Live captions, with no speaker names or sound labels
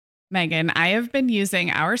Megan, I have been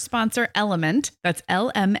using our sponsor Element, that's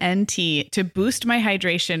LMNT, to boost my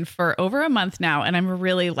hydration for over a month now, and I'm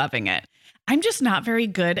really loving it. I'm just not very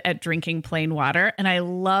good at drinking plain water, and I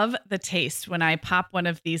love the taste when I pop one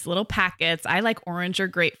of these little packets. I like orange or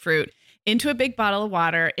grapefruit into a big bottle of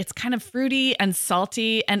water. It's kind of fruity and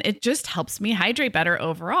salty, and it just helps me hydrate better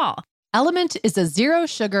overall. Element is a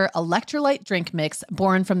zero-sugar electrolyte drink mix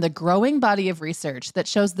born from the growing body of research that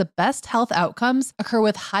shows the best health outcomes occur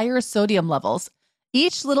with higher sodium levels.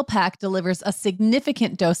 Each little pack delivers a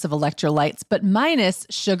significant dose of electrolytes, but minus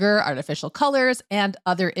sugar, artificial colors, and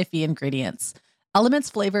other iffy ingredients. Element's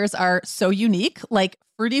flavors are so unique, like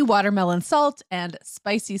fruity watermelon salt and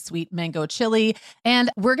spicy sweet mango chili. And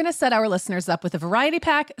we're going to set our listeners up with a variety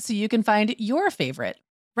pack so you can find your favorite.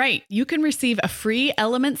 Right. You can receive a free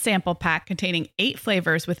Element sample pack containing 8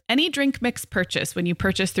 flavors with any drink mix purchase when you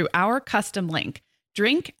purchase through our custom link,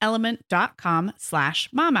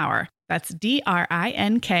 drinkelement.com/momhour. That's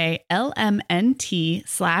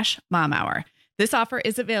DRINKLMNT/momhour. This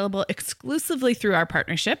is available exclusively through our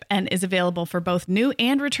partnership and is available for both new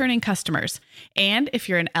and returning customers. And if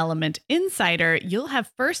you're an Element insider, you'll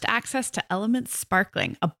have first access to Element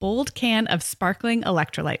Sparkling, a bold can of sparkling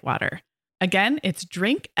electrolyte water. Again, it's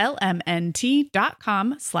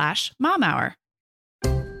drinklmnt.com/momhour.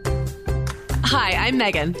 Hi, I'm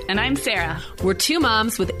Megan. And I'm Sarah. We're 2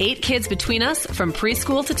 moms with 8 kids between us from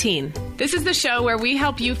preschool to teen. This is the show where we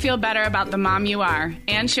help you feel better about the mom you are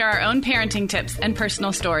and share our own parenting tips and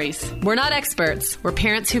personal stories. We're not experts. We're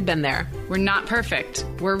parents who've been there. We're not perfect.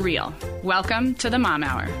 We're real. Welcome to the Mom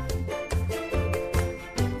Hour.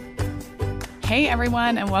 Hey,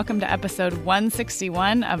 everyone, and welcome to episode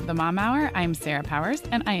 161 of the Mom Hour. I'm Sarah Powers,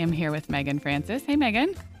 and I am here with Megan Francis. Hey,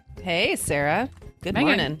 Megan. Hey, Sarah. Good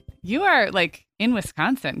morning. You are in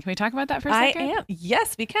Wisconsin. Can we talk about that for a second? I am.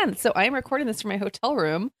 Yes, we can. So I am recording this from my hotel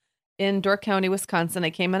room in Door County, Wisconsin.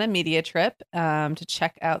 I came on a media trip to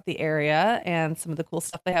check out the area and some of the cool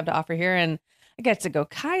stuff they have to offer here. And I got to go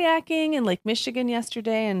kayaking in Lake Michigan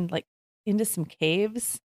yesterday and into some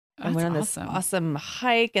caves. I went on this awesome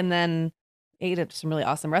hike and then ate at some really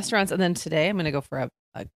awesome restaurants. And then today I'm going to go for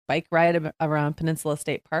a bike ride around Peninsula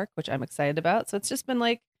State Park, which I'm excited about. So it's just been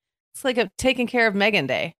it's like a taking care of Megan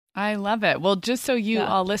day. I love it. Well, just so you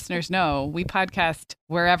all listeners know, we podcast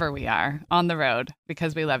wherever we are on the road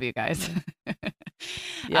because we love you guys.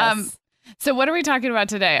 Yes. So what are we talking about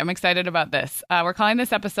today? I'm excited about this. We're calling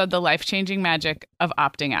this episode The Life-Changing Magic of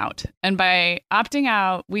Opting Out. And by opting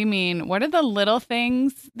out, we mean, what are the little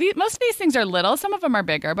things? Most of these things are little. Some of them are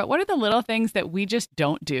bigger. But what are the little things that we just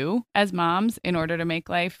don't do as moms in order to make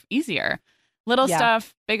life easier? Little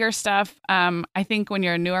stuff, bigger stuff. I think when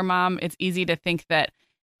you're a newer mom, it's easy to think that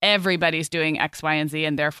everybody's doing X, Y, and Z,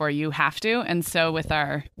 and therefore you have to. And so with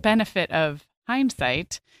our benefit of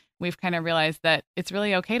hindsight, we've kind of realized that it's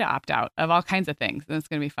really okay to opt out of all kinds of things. And it's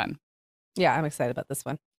going to be fun. Yeah, I'm excited about this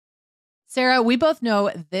one. Sarah, we both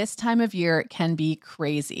know this time of year can be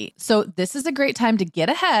crazy. So this is a great time to get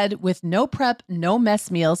ahead with no prep, no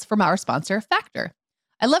mess meals from our sponsor, Factor.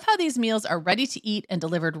 I love how these meals are ready to eat and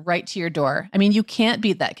delivered right to your door. I mean, you can't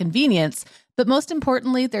beat that convenience, but most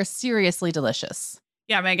importantly, they're seriously delicious.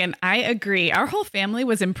 Yeah, Megan, I agree. Our whole family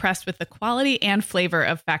was impressed with the quality and flavor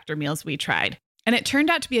of Factor meals we tried. And it turned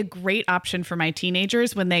out to be a great option for my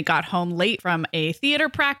teenagers when they got home late from a theater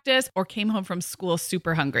practice or came home from school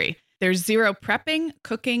super hungry. There's zero prepping,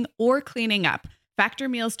 cooking, or cleaning up. Factor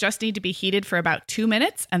meals just need to be heated for about 2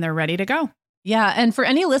 minutes and they're ready to go. Yeah, and for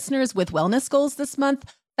any listeners with wellness goals this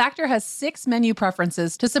month, Factor has 6 menu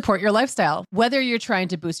preferences to support your lifestyle. Whether you're trying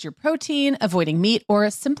to boost your protein, avoiding meat, or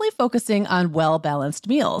simply focusing on well-balanced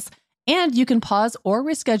meals. And you can pause or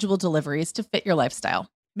reschedule deliveries to fit your lifestyle.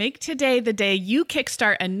 Make today the day you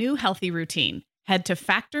kickstart a new healthy routine. Head to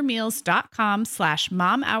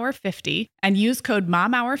factormeals.com/momhour50 and use code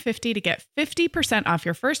momhour50 to get 50% off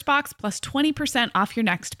your first box plus 20% off your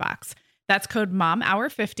next box. That's code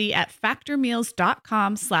momhour50 at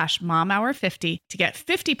factormeals.com/momhour50 to get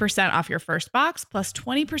 50% off your first box plus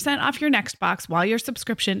 20% off your next box while your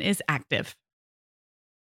subscription is active.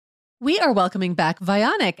 We are welcoming back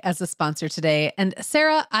Vionic as a sponsor today. And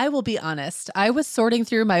Sarah, I will be honest, I was sorting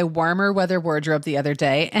through my warmer weather wardrobe the other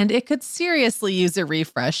day, and it could seriously use a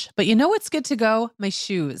refresh. But you know what's good to go? My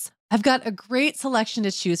shoes. I've got a great selection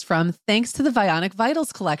to choose from thanks to the Vionic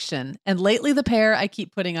Vitals collection. And lately, the pair I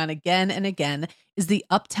keep putting on again and again is the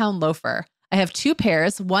Uptown Loafer. I have 2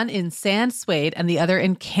 pairs, one in sand suede and the other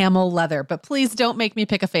in camel leather. But please don't make me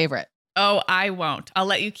pick a favorite. Oh, I won't. I'll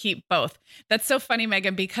let you keep both. That's so funny,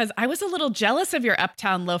 Megan, because I was a little jealous of your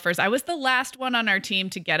Uptown loafers. I was the last one on our team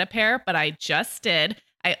to get a pair, but I just did.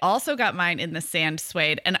 I also got mine in the sand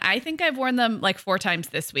suede, and I think I've worn them like 4 times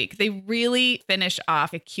this week. They really finish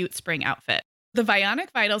off a cute spring outfit. The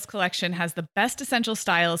Vionic Vitals collection has the best essential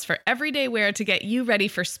styles for everyday wear to get you ready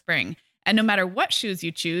for spring. And no matter what shoes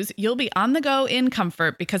you choose, you'll be on the go in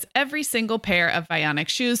comfort because every single pair of Vionic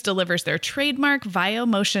shoes delivers their trademark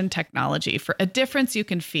VioMotion technology for a difference you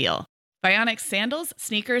can feel. Vionic sandals,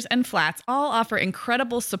 sneakers, and flats all offer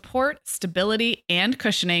incredible support, stability, and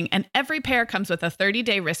cushioning, and every pair comes with a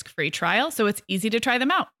 30-day risk-free trial, so it's easy to try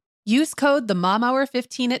them out. Use code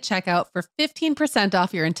TheMomHour15 at checkout for 15%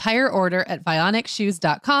 off your entire order at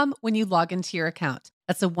VionicShoes.com when you log into your account.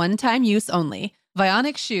 That's a one-time use only.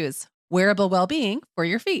 Vionic Shoes. Wearable well-being for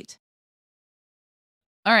your feet.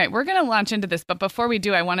 All right, we're going to launch into this. But before we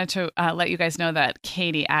do, I wanted to let you guys know that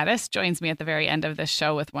Katie Addis joins me at the very end of this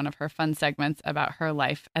show with one of her fun segments about her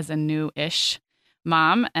life as a new-ish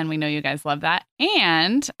mom. And we know you guys love that.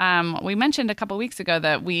 And we mentioned a couple weeks ago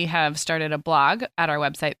that we have started a blog at our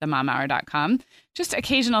website, themomhour.com, just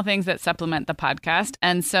occasional things that supplement the podcast.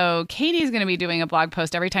 And so Katie's going to be doing a blog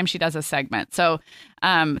post every time she does a segment. So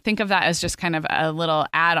think of that as just kind of a little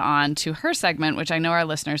add-on to her segment, which I know our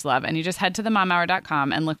listeners love. And you just head to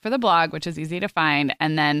themomhour.com and look for the blog, which is easy to find.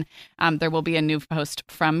 And then there will be a new post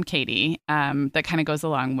from Katie that kind of goes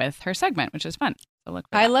along with her segment, which is fun. So look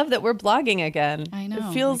for I that. love that we're blogging again. I know.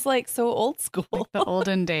 It feels like so old school. Like the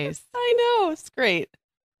olden days. I know. It's great.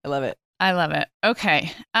 I love it. I love it.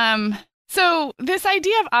 Okay. So this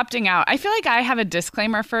idea of opting out, I feel like I have a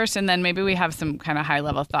disclaimer first, and then maybe we have some kind of high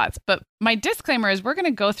level thoughts. But my disclaimer is we're going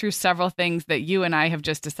to go through several things that you and I have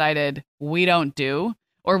just decided we don't do,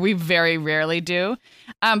 or we very rarely do.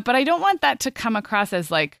 But I don't want that to come across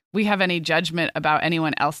as like we have any judgment about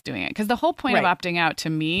anyone else doing it. Because the whole point of opting out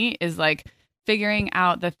to me is like figuring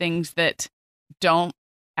out the things that don't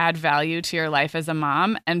add value to your life as a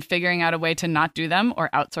mom and figuring out a way to not do them or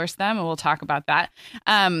outsource them. And we'll talk about that.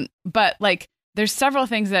 But like, there's several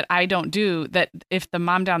things that I don't do that if the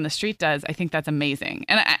mom down the street does, I think that's amazing.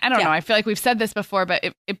 And I don't know. I feel like we've said this before, but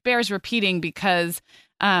it bears repeating because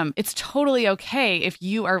it's totally okay if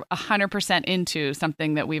you are 100% into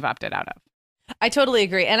something that we've opted out of. I totally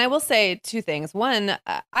agree. And I will say 2 things. One,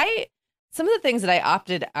 some of the things that I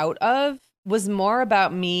opted out of was more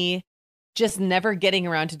about me just never getting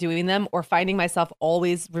around to doing them or finding myself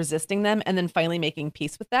always resisting them and then finally making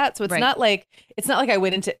peace with that. So it's not like I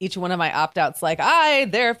went into each one of my opt-outs like, I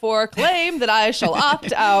therefore claim that I shall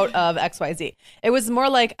opt out of XYZ. It was more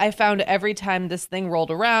like I found every time this thing rolled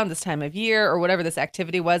around, this time of year or whatever this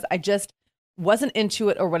activity was, I just wasn't into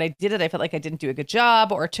it, or when I did it, I felt like I didn't do a good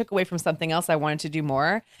job or took away from something else I wanted to do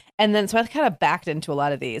more. And then so I kind of backed into a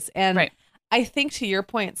lot of these. And I think to your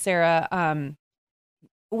point, Sarah,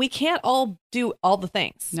 we can't all do all the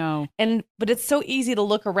things. No. But it's so easy to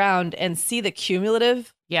look around and see the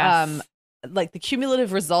cumulative, like the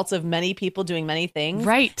cumulative results of many people doing many things.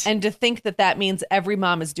 Right. And to think that means every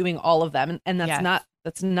mom is doing all of them. And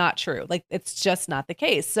that's not true. Like, it's just not the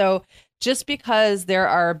case. So just because there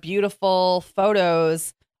are beautiful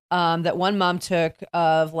photos that one mom took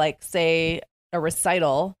of, like, say, a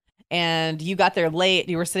recital, and you got there late,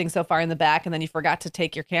 you were sitting so far in the back, and then you forgot to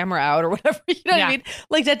take your camera out or whatever, you know what I mean?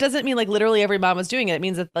 Like, that doesn't mean like literally every mom was doing it. It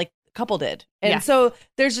means that like a couple did. And so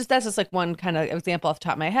that's just like one kind of example off the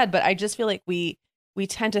top of my head. But I just feel like we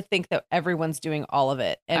tend to think that everyone's doing all of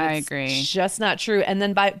it. And I it's agree. just not true. And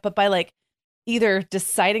then by like either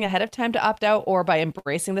deciding ahead of time to opt out or by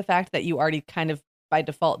embracing the fact that you already kind of by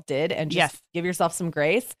default did and just give yourself some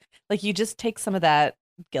grace, like you just take some of that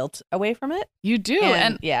guilt away from it. You do.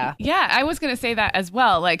 And I was going to say that as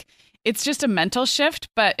well. Like, it's just a mental shift,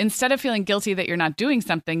 but instead of feeling guilty that you're not doing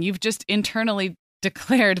something, you've just internally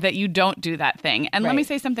declared that you don't do that thing. And let me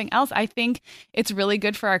say something else. I think it's really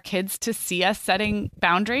good for our kids to see us setting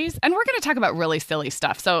boundaries. And we're going to talk about really silly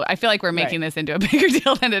stuff. So I feel like we're making this into a bigger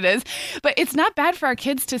deal than it is. But it's not bad for our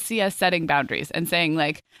kids to see us setting boundaries and saying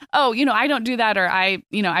like, oh, I don't do that. Or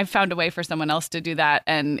I've found a way for someone else to do that.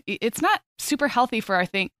 And it's not super healthy for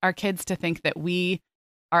our kids to think that we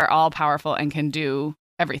are all powerful and can do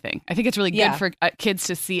everything. I think it's really good for kids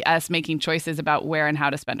to see us making choices about where and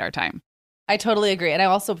how to spend our time. I totally agree. And I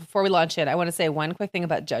also, before we launch it, I want to say one quick thing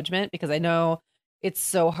about judgment, because I know it's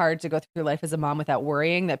so hard to go through life as a mom without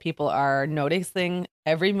worrying that people are noticing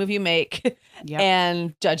every move you make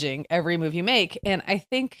and judging every move you make. And I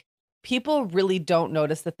think people really don't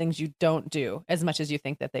notice the things you don't do as much as you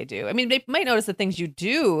think that they do. I mean, they might notice the things you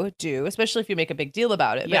do, especially if you make a big deal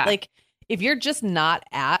about it. But like, if you're just not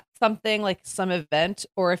at something like some event,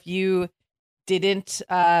 or if you didn't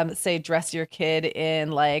say dress your kid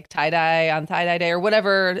in like tie-dye on tie-dye day or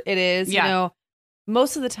whatever it is,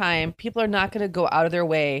 most of the time people are not going to go out of their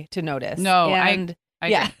way to notice. No, and I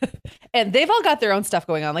yeah. And they've all got their own stuff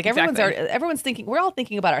going on. Like Exactly. everyone's thinking, we're all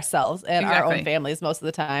thinking about ourselves and our Exactly. own families most of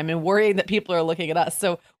the time and worrying that people are looking at us.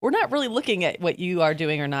 So we're not really looking at what you are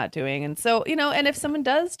doing or not doing. And so, and if someone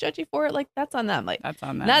does judge you for it, like that's on them. Like That's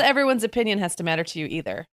on them. not everyone's opinion has to matter to you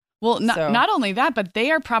either. Well, So- not only that, but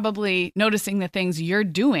they are probably noticing the things you're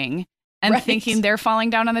doing and Right. thinking they're falling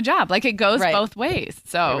down on the job. Like it goes Right. both ways.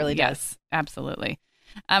 So It really yes, absolutely.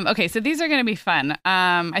 Okay, so these are going to be fun.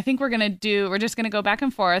 I think we're just going to go back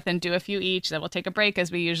and forth and do a few each. Then we'll take a break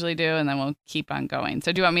as we usually do, and then we'll keep on going.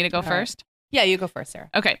 So do you want me to go All right. first? Yeah, you go first, Sarah.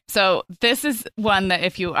 Okay, so this is one that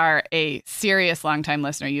if you are a serious longtime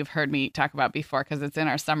listener, you've heard me talk about before because it's in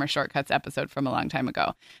our Summer Shortcuts episode from a long time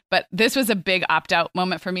ago. But this was a big opt-out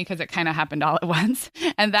moment for me because it kind of happened all at once.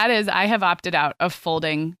 And that is I have opted out of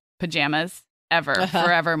folding pajamas ever,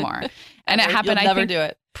 forevermore. And it happened, You'll never I think, do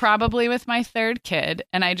it. probably with my third kid.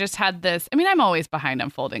 And I just had this, I mean, I'm always behind on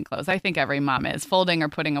folding clothes. I think every mom is folding or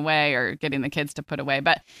putting away or getting the kids to put away.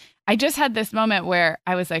 But I just had this moment where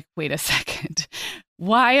I was like, wait a second.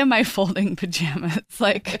 Why am I folding pajamas?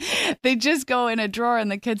 Like they just go in a drawer and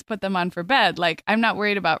the kids put them on for bed. Like I'm not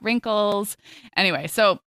worried about wrinkles. Anyway,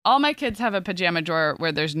 so all my kids have a pajama drawer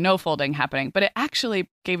where there's no folding happening, but it actually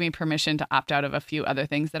gave me permission to opt out of a few other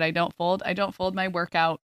things that I don't fold. I don't fold my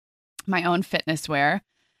workout, my own fitness wear.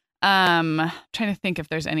 Trying to think if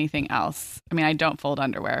there's anything else. I mean, I don't fold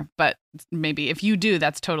underwear, but maybe if you do,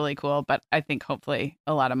 that's totally cool. But I think hopefully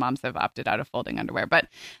a lot of moms have opted out of folding underwear. But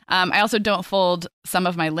I also don't fold some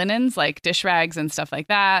of my linens, like dish rags and stuff like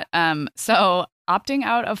that. So opting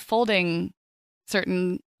out of folding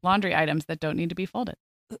certain laundry items that don't need to be folded.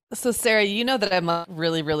 So Sarah, you know that I'm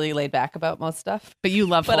really, really laid back about most stuff. But you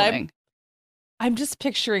love But folding. I'm just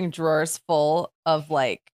picturing drawers full of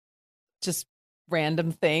like just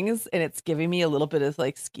random things, and it's giving me a little bit of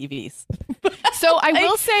like skeevies. So I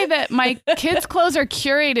will say that my kids' clothes are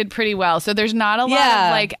curated pretty well. So there's not a lot Yeah.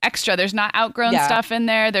 of like extra. There's not outgrown Yeah. stuff in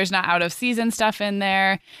there. There's not out of season stuff in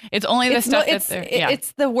there. It's only the stuff that's there. Yeah.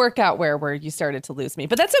 It's the workout wear where you started to lose me,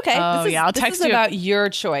 but that's okay. Oh, this is, yeah, I'll this text is you. about your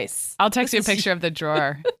choice. I'll text you a this is- picture of the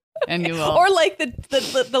drawer and you will. Or like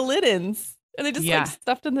the linens. Are they just Yeah. like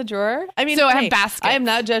stuffed in the drawer? I mean, So I have hey, baskets. I am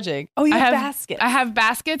not judging. Oh, you have baskets. I have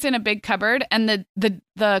baskets in a big cupboard, and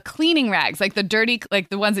the cleaning rags, like the dirty, like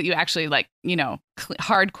the ones that you actually like,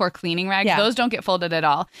 hardcore cleaning rags, Yeah. those don't get folded at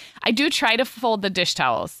all. I do try to fold the dish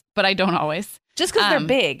towels, but I don't always. Just because they're Um,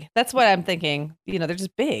 big. That's what I'm thinking. They're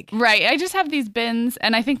just big. Right. I just have these bins,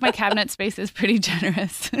 and I think my cabinet space is pretty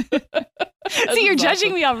generous. See, you're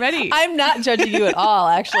judging me already. I'm not judging you at all,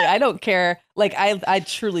 actually. I don't care. Like, I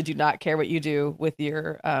truly do not care what you do with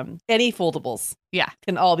your any foldables. Yeah.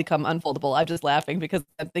 Can all become unfoldable. I'm just laughing because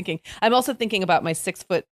I'm also thinking about my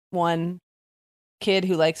 6'1" kid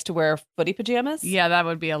who likes to wear footy pajamas. Yeah, that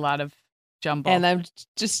would be a lot of jumble. And I'm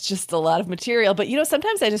just a lot of material. But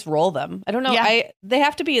sometimes I just roll them. I don't know. Yeah. They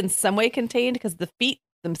have to be in some way contained because the feet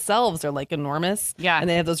themselves are like enormous. Yeah. And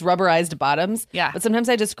they have those rubberized bottoms. Yeah. But sometimes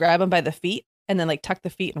I just grab them by the feet and then like tuck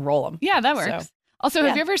the feet and roll them. Yeah, that So, works. Also, yeah.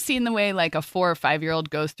 have you ever seen the way like a 4 or 5 year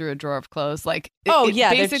old goes through a drawer of clothes? Like, Oh, it yeah,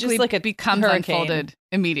 they're basically just like a becomes hurricane. unfolded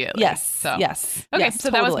immediately. Yes. So Yes. okay, yes,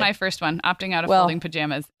 so that was totally. my first one: opting out of Well- folding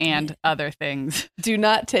pajamas and other things. Do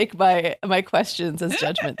not take my questions as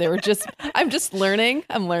judgment. They were just. I'm just learning.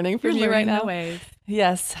 I'm learning from you right now. ways.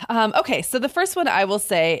 Yes. Okay. So the first one I will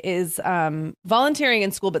say is volunteering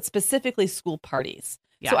in school, but specifically school parties.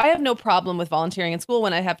 Yeah. So I have no problem with volunteering in school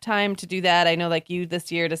when I have time to do that. I know like you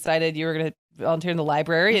this year decided you were going to volunteer in the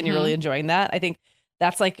library and you're really enjoying that. I think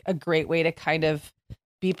that's like a great way to kind of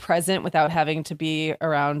be present without having to be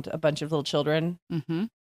around a bunch of little children. Mm-hmm.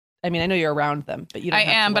 I mean, I know you're around them, but you don't I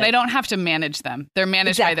have am, to, but like, I don't have to manage them. They're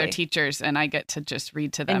managed by their Exactly. teachers, and I get to just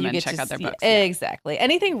read to them you and get check to out their see- books. Yeah. Exactly.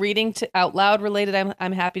 Anything reading to out loud related,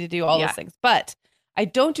 I'm happy to do all Yeah. those things. But I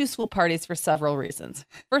don't do school parties for several reasons.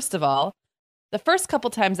 First of all, the first couple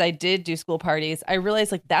times I did do school parties, I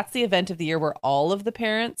realized like that's the event of the year where all of the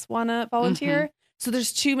parents want to volunteer. So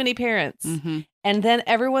there's too many parents. Mhm. And then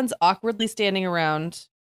everyone's awkwardly standing around,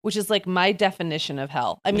 which is like my definition of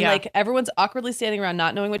hell. I mean, Yeah. like everyone's awkwardly standing around,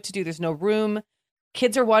 not knowing what to do. There's no room.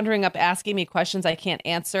 Kids are wandering up, asking me questions I can't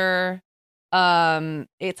answer.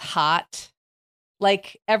 It's hot.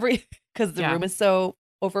 Like because the Yeah. room is so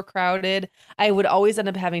overcrowded. I would always end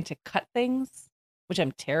up having to cut things, which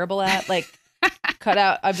I'm terrible at. Like cut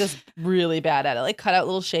out. I'm just really bad at it. Like cut out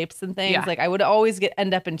little shapes and things. Yeah. Like I would always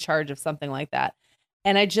end up in charge of something like that.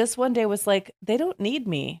 And I just one day was like, they don't need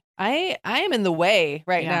me. I am in the way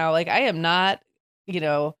right Yeah. now. Like I am not,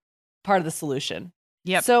 part of the solution.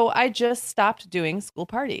 Yep. So I just stopped doing school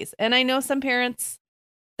parties. And I know some parents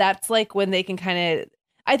that's like when they can kind of,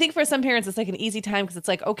 I think for some parents, it's like an easy time because it's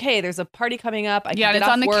like, okay, there's a party coming up. I can get it's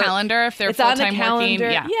off on the work. calendar if they're It's on the full-time working.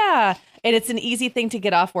 calendar. Yeah. And it's an easy thing to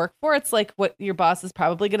get off work for. It's like what your boss is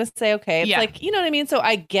probably going to say. Okay. It's like, you know what I mean? So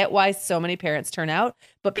I get why so many parents turn out,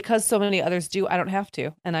 but because so many others do, I don't have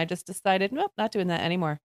to. And I just decided, nope, not doing that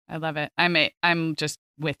anymore. I love it. I'm just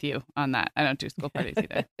with you on that. I don't do school parties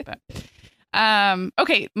either. But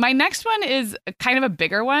okay, my next one is kind of a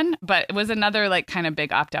bigger one, but it was another like kind of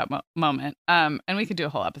big opt-out moment. And we could do a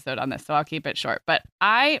whole episode on this, so I'll keep it short. But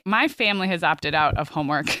my family has opted out of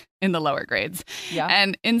homework in the lower grades. Yeah.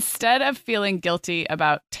 And instead of feeling guilty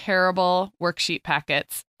about terrible worksheet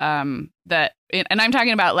packets, and I'm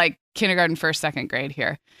talking about like kindergarten, first, second grade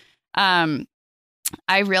here, I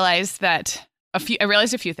realized a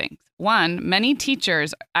few things. One, many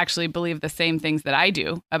teachers actually believe the same things that I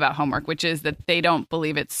do about homework, which is that they don't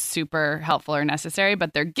believe it's super helpful or necessary,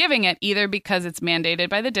 but they're giving it either because it's mandated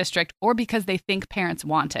by the district or because they think parents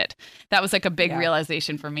want it. That was like a big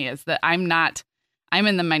realization for me, is that I'm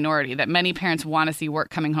in the minority, that many parents want to see work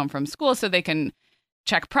coming home from school so they can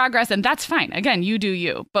check progress. And that's fine. Again, you do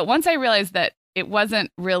you. But once I realized that it wasn't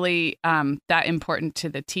really that important to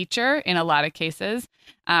the teacher in a lot of cases.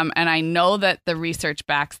 And I know that the research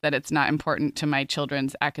backs that it's not important to my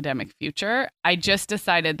children's academic future. I just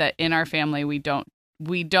decided that in our family, we don't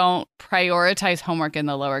prioritize homework in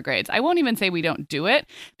the lower grades. I won't even say we don't do it,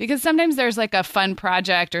 because sometimes there's like a fun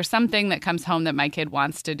project or something that comes home that my kid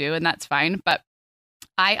wants to do, and that's fine. But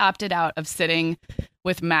I opted out of sitting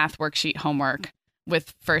with math worksheet homework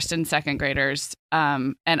with first and second graders,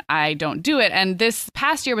 and I don't do it. And this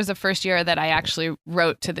past year was the first year that I actually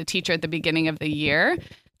wrote to the teacher at the beginning of the year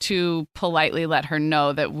to politely let her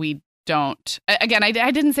know that we don't. Again, I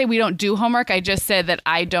didn't say we don't do homework. I just said that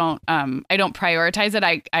I don't prioritize it.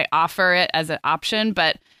 I offer it as an option,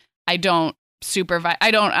 but I don't supervise.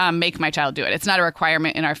 I don't make my child do it. It's not a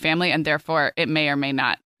requirement in our family, and therefore it may or may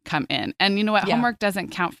not come in. And you know what? Homework doesn't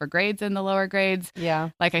count for grades in the lower grades. Yeah.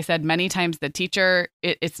 Like I said, many times the teacher,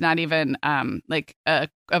 it's not even like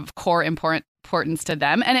of core importance to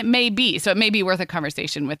them. And it may be. So it may be worth a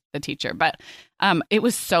conversation with the teacher. But it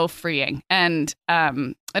was so freeing. And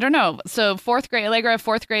I don't know. So fourth grade, Allegra,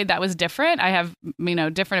 fourth grade, that was different. I have,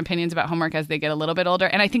 different opinions about homework as they get a little bit older.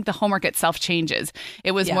 And I think the homework itself changes.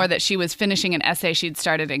 It was more that she was finishing an essay she'd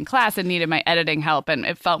started in class and needed my editing help. And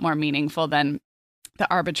it felt more meaningful than the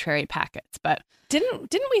arbitrary packets. But didn't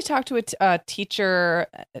we talk to a teacher?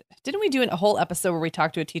 Didn't we do a whole episode where we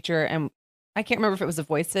talked to a teacher, and I can't remember if it was the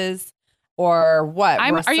Voices or what?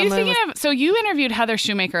 Are you thinking of? So you interviewed Heather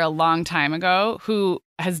Shoemaker a long time ago, who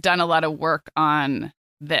has done a lot of work on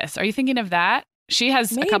this. Are you thinking of that? She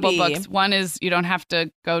has a couple books. One is You Don't Have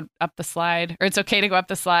to Go Up the Slide, or It's Okay to Go Up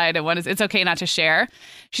the Slide. And one is It's Okay Not to Share.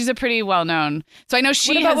 She's a pretty well-known. So I know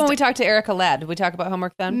she What about when we talked to Erica Ladd? Did we talk about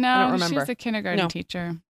homework then? No, I don't remember. she's a kindergarten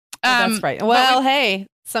teacher. That's right. Well, hey,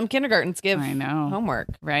 some kindergartens give homework.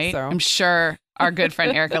 Right? So. I'm sure our good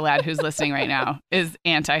friend Erica Ladd, who's listening right now, is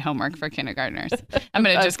anti-homework for kindergartners. I'm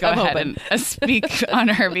going to just go ahead and speak on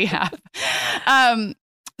her behalf.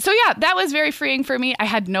 So yeah, that was very freeing for me. I've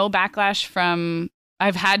had no backlash from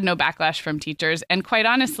teachers. And quite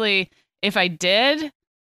honestly, if I did,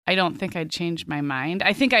 I don't think I'd change my mind.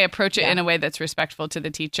 I think I approach it in a way that's respectful to the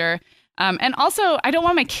teacher. And also, I don't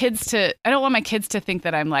want my kids to think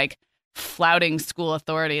that I'm like flouting school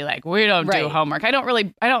authority. Like, we don't do homework. I don't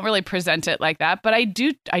really present it like that, but I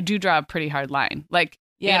do draw a pretty hard line. Like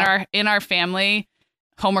in our family,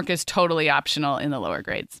 homework is totally optional in the lower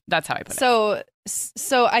grades. That's how I put it.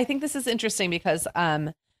 So I think this is interesting because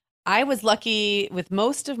I was lucky with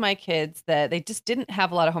most of my kids that they just didn't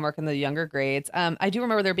have a lot of homework in the younger grades. I do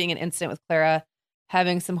remember there being an incident with Clara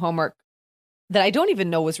having some homework that I don't even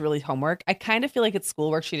know was really homework. I kind of feel like it's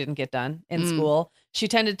schoolwork she didn't get done in school. She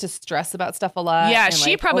tended to stress about stuff a lot. Yeah,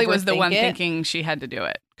 she probably was the one thinking she had to do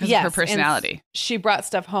it because of her personality. And she brought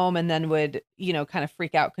stuff home and then would, kind of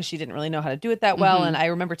freak out because she didn't really know how to do it that well. And I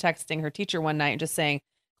remember texting her teacher one night and just saying,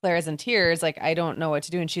 Clara's in tears, like, I don't know what to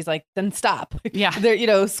do. And she's like, then stop.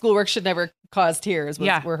 Yeah. Schoolwork should never cause tears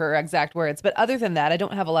were her exact words. But other than that, I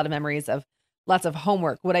don't have a lot of memories of lots of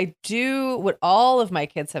homework. What all of my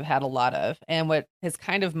kids have had a lot of, and what is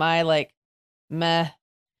kind of my like meh,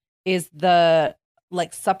 is the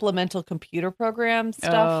like supplemental computer program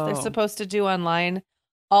stuff they're supposed to do online.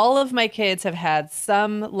 All of my kids have had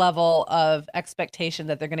some level of expectation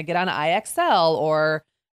that they're going to get on IXL or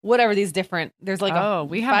whatever these different, there's like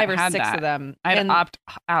we 5 or 6 that. of them. I'd opt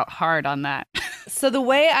out hard on that. So the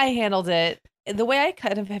way I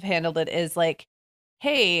kind of have handled it is like,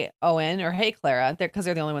 hey, Owen, or hey, Clara, because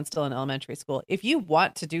they're the only ones still in elementary school. If you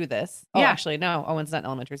want to do this, actually, no, Owen's not in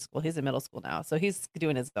elementary school. He's in middle school now. So he's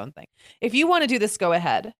doing his own thing. If you want to do this, go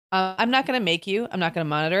ahead. I'm not going to make you. I'm not going to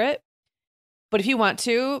monitor it. But if you want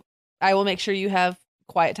to, I will make sure you have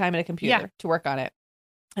quiet time at a computer to work on it.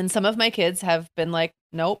 And some of my kids have been like,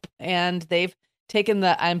 nope. And they've taken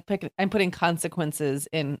I'm putting consequences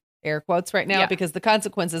in air quotes right now because the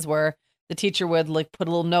consequences were the teacher would like put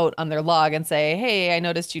a little note on their log and say, hey, I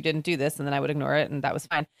noticed you didn't do this. And then I would ignore it. And that was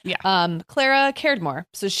fine. Yeah. Clara cared more.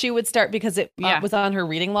 So she would start because it was on her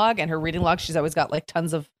reading log, and her reading log, she's always got like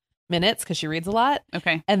tons of minutes because she reads a lot.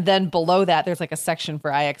 Okay. And then below that, there's like a section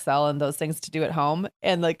for IXL and those things to do at home.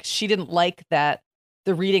 And like, she didn't like that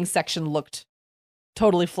the reading section looked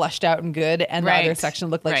totally fleshed out and good, and the other section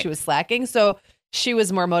looked like she was slacking. So she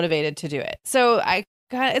was more motivated to do it. So I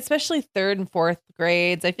got, especially third and fourth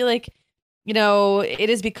grades, I feel like, you know, it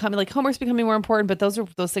is becoming like homework's becoming more important, but those are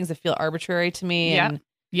those things that feel arbitrary to me. Yeah. And,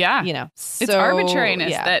 yeah. you know, it's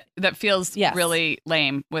arbitrariness that feels really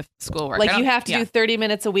lame with schoolwork. Like you have to do 30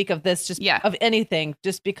 minutes a week of this, just of anything,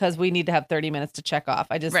 just because we need to have 30 minutes to check off.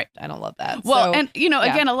 I don't love that. Well, and you know,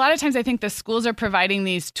 again, a lot of times I think the schools are providing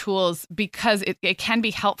these tools because it can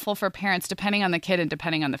be helpful for parents depending on the kid and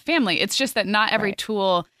depending on the family. It's just that not every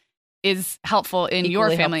tool is helpful in your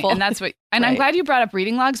family. Helpful. And that's what, and I'm glad you brought up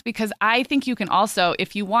reading logs, because I think you can also,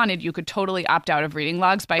 if you wanted, you could totally opt out of reading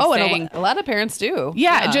logs by saying, and a lot of parents do.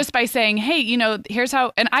 Yeah, just by saying, hey, you know, here's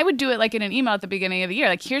how, and I would do it like in an email at the beginning of the year,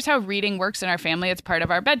 like, here's how reading works in our family. It's part of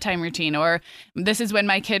our bedtime routine, or this is when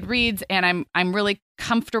my kid reads and I'm really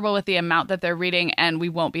comfortable with the amount that they're reading, and we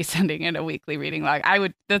won't be sending in a weekly reading log.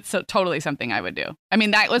 That's totally something I would do. I mean,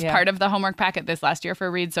 that was part of the homework packet this last year for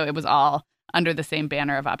Read, so it was all under the same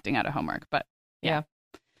banner of opting out of homework. But all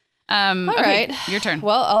right, your turn.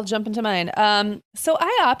 Well, I'll jump into mine. So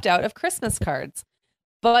I opt out of Christmas cards,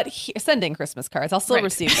 but sending Christmas cards, I'll still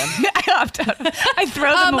receive them. I opt out. I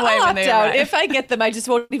throw them away when they arrive. If I get them, I just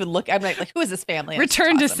won't even look. I'm like, who is this family?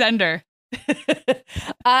 Return to sender.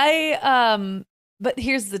 But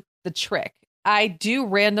here's the trick. I do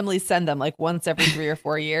randomly send them like once every 3 or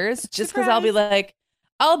 4 years, just because I'll be like,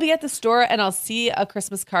 I'll be at the store and I'll see a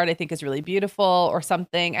Christmas card I think is really beautiful or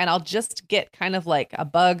something, and I'll just get kind of like a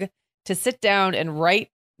bug to sit down and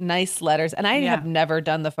write nice letters. And I have never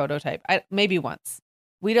done the photo type. Maybe once.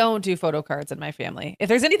 We don't do photo cards in my family. If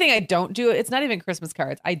there's anything I don't do, it's not even Christmas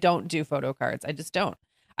cards. I don't do photo cards. I just don't.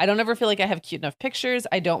 I don't ever feel like I have cute enough pictures.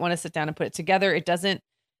 I don't want to sit down and put it together. It doesn't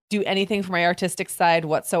do anything for my artistic side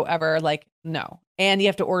whatsoever. Like, no. And you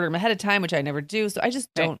have to order them ahead of time, which I never do. So I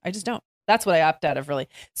just don't. I just don't. That's what I opt out of, really.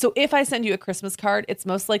 So if I send you a Christmas card, it's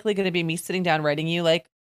most likely going to be me sitting down writing you like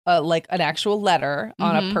an actual letter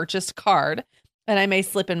on a purchased card. And I may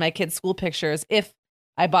slip in my kids' school pictures if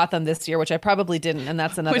I bought them this year, which I probably didn't. And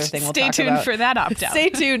that's another thing we'll talk about. Stay tuned for that opt out. Stay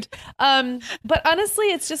tuned. But honestly,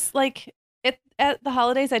 it's just like at the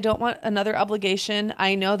holidays, I don't want another obligation.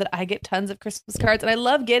 I know that I get tons of Christmas cards and I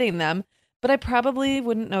love getting them, but I probably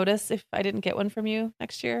wouldn't notice if I didn't get one from you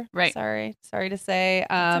next year. Right. Sorry to say.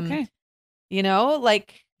 It's okay. You know,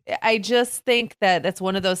 like, I just think that that's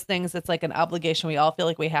one of those things that's like an obligation we all feel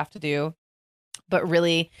like we have to do. But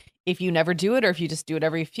really, if you never do it, or if you just do it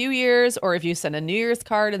every few years, or if you send a New Year's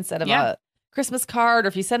card instead of a Christmas card, or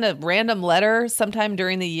if you send a random letter sometime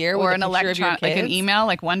during the year, or with an electronic, like an email,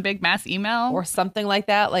 like one big mass email or something like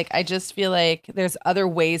that. Like, I just feel like there's other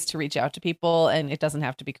ways to reach out to people, and it doesn't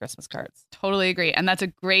have to be Christmas cards. Totally agree. And that's a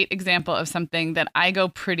great example of something that I go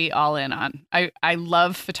pretty all in on. I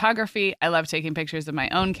love photography. I love taking pictures of my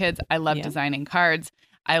own kids. I love designing cards.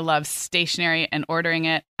 I love stationery and ordering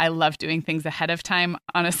it. I love doing things ahead of time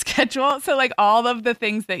on a schedule. So like all of the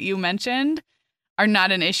things that you mentioned are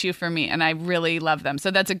not an issue for me, and I really love them.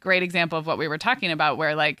 So that's a great example of what we were talking about,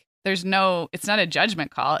 where like it's not a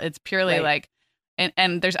judgment call. It's purely like,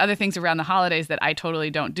 and there's other things around the holidays that I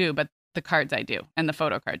totally don't do, but the cards I do, and the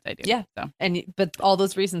photo cards I do. Yeah. So, but all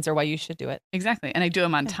those reasons are why you should do it. Exactly. And I do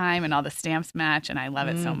them on time, and all the stamps match, and I love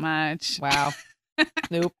it so much. Wow.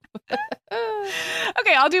 Nope.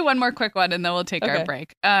 Okay, I'll do one more quick one, and then we'll take our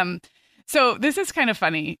break. So this is kind of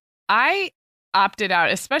funny. I opted out,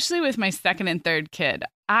 especially with my second and third kid.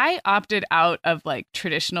 I opted out of like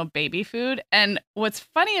traditional baby food. And what's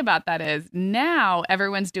funny about that is now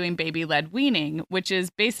everyone's doing baby-led weaning, which is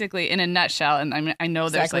basically, in a nutshell, and I know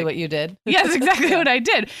there's exactly what you did. Yes, exactly what I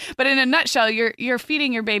did. But in a nutshell, you're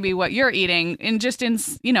feeding your baby what you're eating, and just in,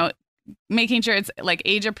 you know, making sure it's like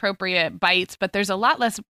age appropriate bites. But there's a lot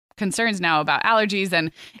less concerns now about allergies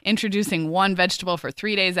and introducing one vegetable for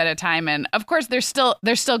 3 days at a time. And of course, there's still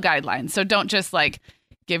guidelines. So don't just like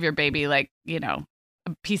give your baby like, you know, a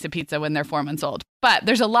a piece of pizza when they're 4 months old. But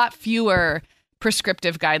there's a lot fewer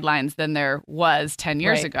prescriptive guidelines than there was 10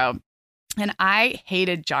 years ago. And I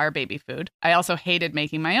hated jar baby food. I also hated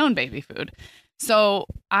making my own baby food. So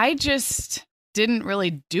I just didn't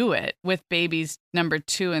really do it with babies number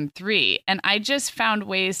 2 and 3. And I just found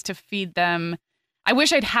ways to feed them. I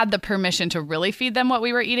wish I'd had the permission to really feed them what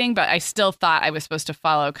we were eating, but I still thought I was supposed to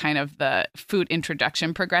follow kind of the food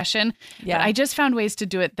introduction progression. Yeah. But I just found ways to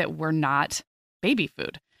do it that were not baby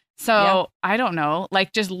food. So I don't know,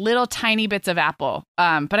 like just little tiny bits of apple.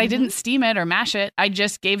 But I didn't steam it or mash it. I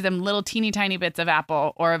just gave them little teeny tiny bits of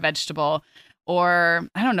apple or a vegetable, or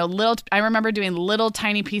I don't know, I remember doing little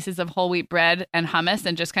tiny pieces of whole wheat bread and hummus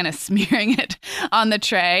and just kind of smearing it on the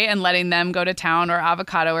tray and letting them go to town, or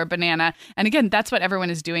avocado or banana. And again, that's what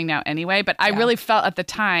everyone is doing now anyway. But I really felt at the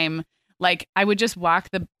time like I would just walk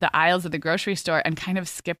the aisles of the grocery store and kind of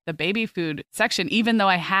skip the baby food section, even though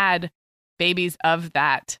I had babies of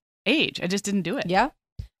that age. I just didn't do it. Yeah.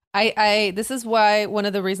 This is why one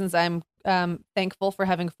of the reasons I'm thankful for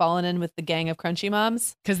having fallen in with the gang of Crunchy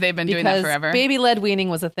Moms, because they've been doing that forever. Baby-led weaning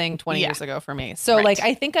was a thing 20 years ago for me. So like,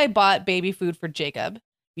 I think I bought baby food for Jacob.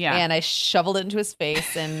 Yeah. And I shoveled it into his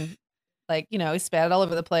face and like, you know, he spat it all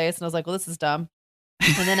over the place. And I was like, well, this is dumb.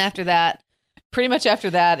 And then after that, pretty much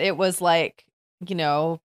after that, it was like, you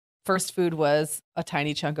know, first food was a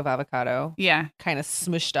tiny chunk of avocado. Yeah. Kind of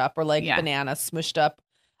smushed up, or like banana smushed up.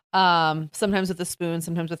 Sometimes with a spoon,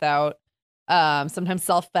 sometimes without, sometimes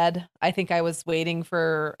self-fed. I think I was waiting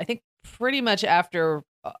for, pretty much after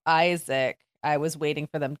Isaac, I was waiting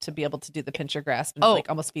for them to be able to do the pincher grasp and like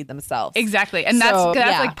almost feed themselves. Exactly. And that's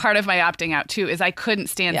like part of my opting out too, is I couldn't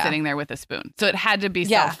stand sitting there with a spoon. So it had to be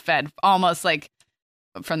self-fed almost like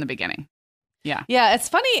from the beginning. Yeah. Yeah. It's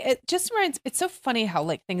funny. It just reminds, it's so funny how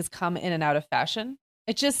like things come in and out of fashion.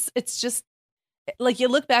 It's just like you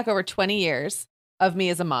look back over 20 years of me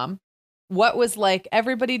as a mom. What was like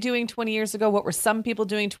everybody doing 20 years ago? What were some people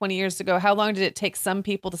doing 20 years ago? How long did it take some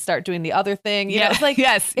people to start doing the other thing? You know, it's like,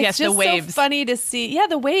 it's just the waves. So funny to see. Yeah,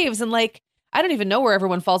 the waves. And like, I don't even know where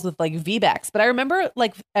everyone falls with like VBACs, but I remember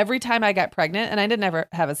like every time I got pregnant, and I didn't ever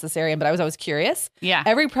have a cesarean, but I was always curious. Yeah.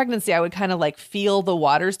 Every pregnancy, I would kind of like feel the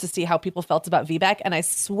waters to see how people felt about VBAC. And I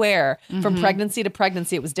swear from pregnancy to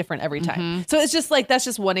pregnancy, it was different every time. So it's just like, that's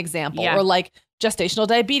just one example. Or like gestational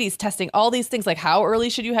diabetes testing, all these things, like how early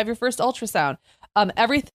should you have your first ultrasound?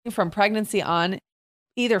 Everything from pregnancy on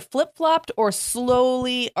either flip-flopped or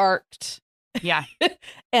slowly arced. Yeah.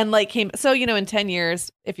 And like so, you know, in 10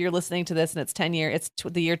 years, if you're listening to this and it's 10 years, it's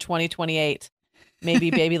the year 2028,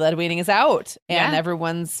 maybe baby-led weaning is out and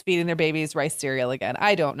everyone's feeding their babies rice cereal again.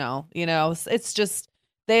 I don't know. You know, it's just,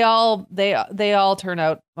 they all turn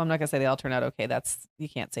out. I'm not gonna say they all turn out okay. You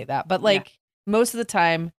can't say that, but like most of the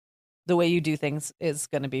time, the way you do things is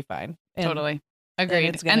going to be fine. Totally. Agreed.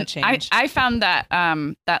 And it's going to change. I found that,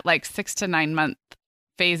 that like 6 to 9 month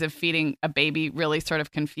phase of feeding a baby really sort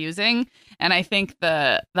of confusing. And I think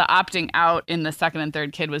the opting out in the second and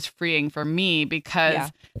third kid was freeing for me,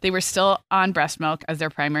 because they were still on breast milk as their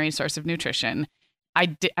primary source of nutrition.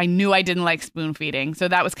 I knew I didn't like spoon feeding, so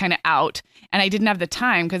that was kind of out. And I didn't have the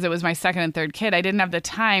time, because it was my second and third kid. I didn't have the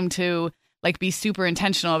time to like be super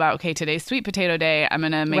intentional about, okay, today's sweet potato day. I'm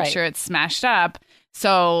going to make sure it's smashed up.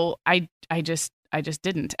 So I just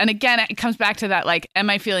didn't. And again, it comes back to that, like, am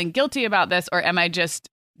I feeling guilty about this, or am I just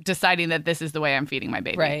deciding that this is the way I'm feeding my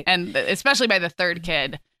baby? Right. And especially by the third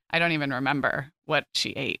kid, I don't even remember what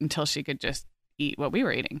she ate until she could just eat what we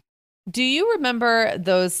were eating. Do you remember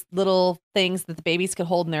those little things that the babies could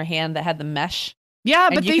hold in their hand that had the mesh?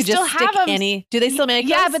 Yeah, but they still have them. Do they still make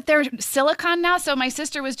those? Yeah, but they're silicone now. So my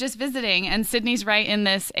sister was just visiting, and Sydney's right in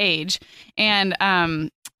this age, and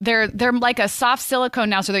they're like a soft silicone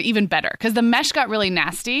now, so they're even better, because the mesh got really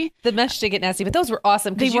nasty. The mesh did get nasty, but those were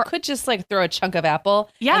awesome, because you could just like throw a chunk of apple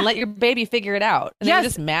and let your baby figure it out, and then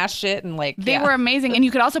just mash it and like they were amazing. And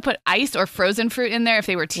you could also put ice or frozen fruit in there if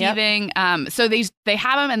they were teething. So they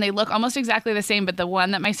have them, and they look almost exactly the same, but the one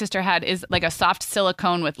that my sister had is like a soft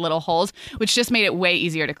silicone with little holes, which just made it way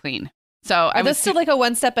easier to clean. So are those still like a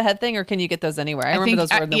one step ahead thing, or can you get those anywhere? I remember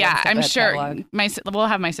those were in the one step I'm ahead sure catalog. We'll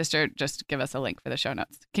have my sister just give us a link for the show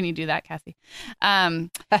notes. Can you do that, Cassie?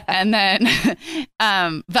 And then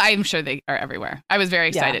but I'm sure they are everywhere. I was very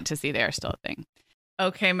excited to see they are still a thing.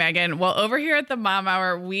 Okay, Megan. Well, over here at the Mom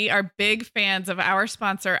Hour, we are big fans of our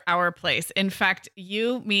sponsor, Our Place. In fact,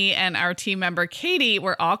 you, me, and our team member, Katie,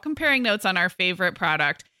 were all comparing notes on our favorite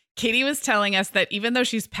product. Katie was telling us that even though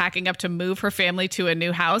she's packing up to move her family to a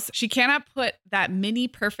new house, she cannot put that mini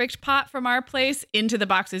perfect pot from Our Place into the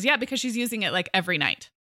boxes yet, because she's using it like every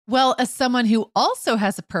night. Well, as someone who also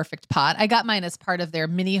has a perfect pot, I got mine as part of their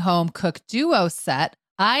mini home cook duo set.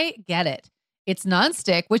 I get it. It's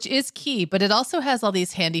nonstick, which is key, but it also has all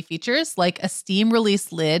these handy features like a steam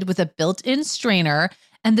release lid with a built-in strainer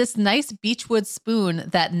and this nice beechwood spoon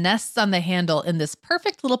that nests on the handle in this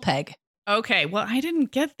perfect little peg. Okay, well, I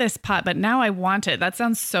didn't get this pot, but now I want it. That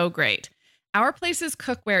sounds so great. Our Place's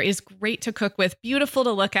cookware is great to cook with, beautiful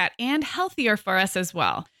to look at, and healthier for us as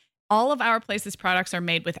well. All of Our Place's products are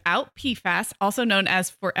made without PFAS, also known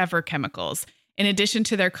as forever chemicals. In addition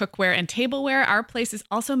to their cookware and tableware, Our Place is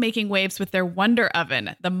also making waves with their Wonder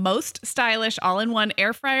Oven, the most stylish all-in-one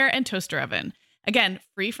air fryer and toaster oven. Again,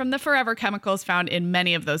 free from the forever chemicals found in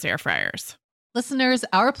many of those air fryers. Listeners,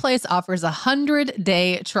 Our Place offers a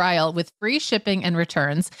 100-day trial with free shipping and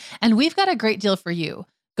returns, and we've got a great deal for you.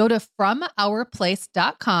 Go to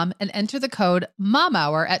FromOurPlace.com and enter the code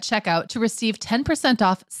MOMHOUR at checkout to receive 10%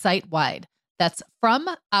 off site-wide. That's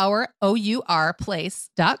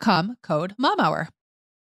FromOurPlace.com, code MOMHOUR.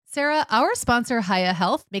 Sarah, our sponsor, Hiya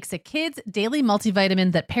Health, makes a kid's daily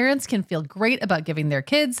multivitamin that parents can feel great about giving their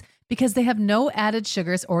kids because they have no added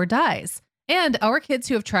sugars or dyes. And our kids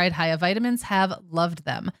who have tried Hiya vitamins have loved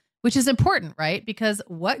them, which is important, right? Because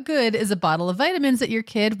what good is a bottle of vitamins that your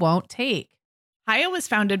kid won't take? Hiya was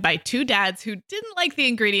founded by two dads who didn't like the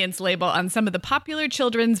ingredients label on some of the popular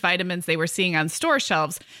children's vitamins they were seeing on store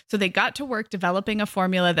shelves, so they got to work developing a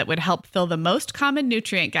formula that would help fill the most common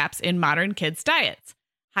nutrient gaps in modern kids' diets.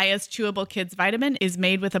 Hiya's Chewable Kids Vitamin is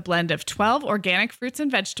made with a blend of 12 organic fruits and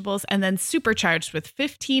vegetables and then supercharged with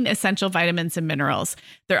 15 essential vitamins and minerals.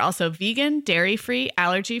 They're also vegan, dairy-free,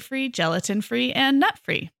 allergy-free, gelatin-free, and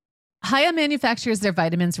nut-free. Hiya manufactures their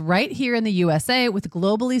vitamins right here in the USA with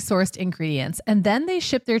globally sourced ingredients, and then they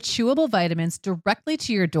ship their chewable vitamins directly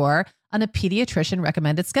to your door on a pediatrician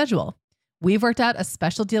recommended schedule. We've worked out a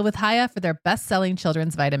special deal with Hiya for their best-selling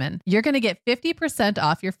children's vitamin. You're going to get 50%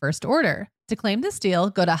 off your first order. To claim this deal,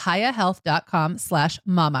 go to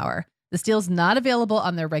hiyahealth.com/momhour. This deal is not available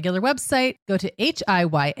on their regular website. Go to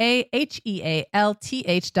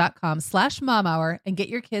hiyahealth.com/momhour and get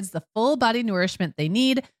your kids the full body nourishment they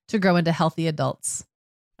need to grow into healthy adults.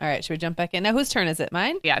 All right, should we jump back in? Now, whose turn is it?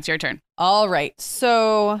 Mine? Yeah, it's your turn. All right.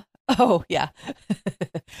 So, yeah.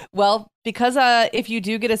 Well, because if you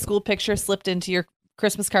do get a school picture slipped into your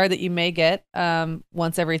Christmas card that you may get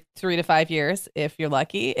once every 3 to 5 years, if you're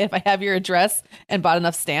lucky, if I have your address and bought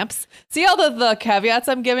enough stamps. See all the caveats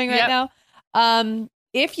I'm giving right now?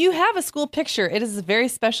 If you have a school picture, it is a very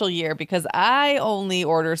special year because I only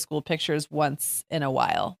order school pictures once in a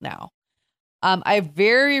while now. I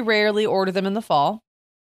very rarely order them in the fall.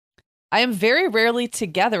 I am very rarely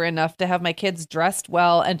together enough to have my kids dressed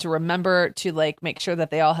well and to remember to make sure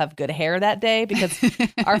that they all have good hair that day because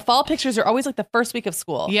our fall pictures are always the first week of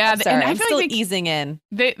school. Yeah, and I'm still easing in.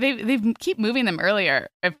 They keep moving them earlier,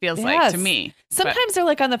 it feels like to me. Sometimes they're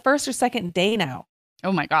on the first or second day now.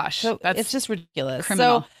 Oh my gosh. So it's just ridiculous.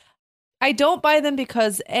 Criminal. So I don't buy them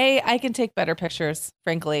because I can take better pictures,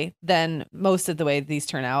 frankly, than most of the way these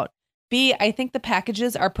turn out. B, I think the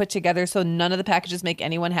packages are put together so none of the packages make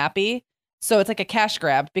anyone happy. So it's like a cash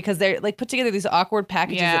grab because they're put together these awkward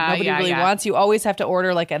packages that nobody really wants. You always have to order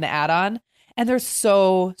an add-on and they're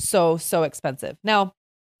so expensive. Now,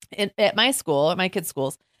 at my school, at my kids'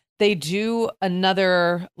 schools, they do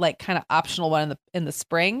another kind of optional one in the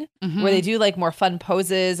spring where they do more fun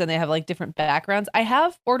poses and they have different backgrounds. I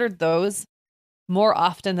have ordered those more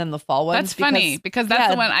often than the fall ones. That's funny because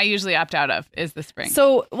that's the one I usually opt out of is the spring.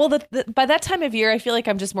 So, by that time of year, I feel like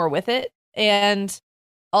I'm just more with it. And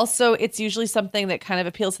also it's usually something that kind of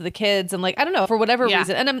appeals to the kids and I don't know, for whatever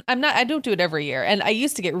reason. And I don't do it every year. And I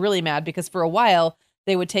used to get really mad because for a while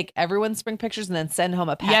they would take everyone's spring pictures and then send home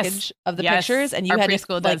a package of the pictures. And you had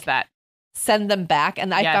preschool does that. Send them back.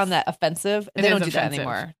 And I found that offensive. They don't do that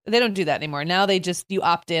anymore. They don't do that anymore. Now they just, you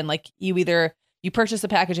opt in, you either you purchase a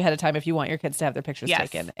package ahead of time if you want your kids to have their pictures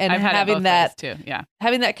taken. And having that too. Yeah.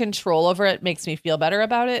 Having that control over it makes me feel better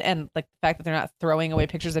about it. And the fact that they're not throwing away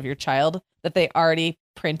pictures of your child that they already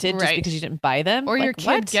printed just because you didn't buy them. Or your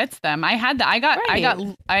kid gets them. I had that. I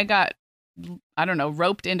got I don't know,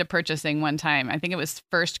 roped into purchasing one time. I think it was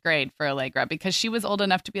first grade for Allegra because she was old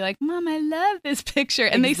enough to be like, Mom, I love this picture.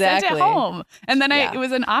 And they sent it home. And then it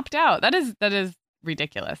was an opt out. That is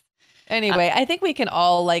ridiculous. Anyway, I think we can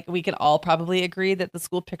all probably agree that the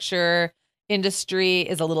school picture industry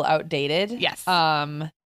is a little outdated. Yes.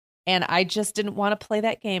 And I just didn't want to play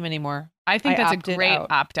that game anymore. I think that's a great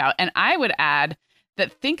opt out. And I would add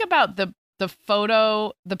that think about the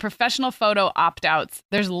professional photo opt outs.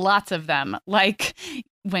 There's lots of them. Like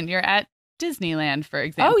when you're at Disneyland, for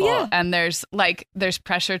example, and there's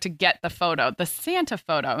pressure to get the photo, the Santa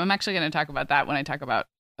photo. I'm actually going to talk about that when I talk about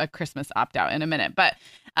a Christmas opt out in a minute. But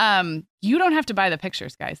you don't have to buy the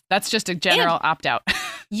pictures, guys. That's just a general opt out.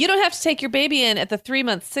 You don't have to take your baby in at the 3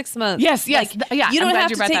 months, 6 months. Yes. Yeah. You don't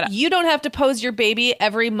have to that you don't have to pose your baby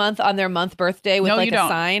every month on their month birthday with a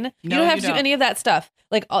sign. You don't have to do any of that stuff.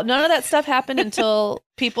 Like none of that stuff happened until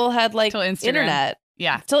people had like internet.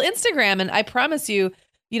 Yeah. Till Instagram. And I promise you,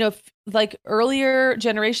 like earlier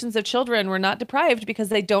generations of children were not deprived because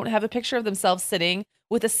they don't have a picture of themselves sitting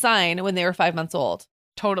with a sign when they were 5 months old.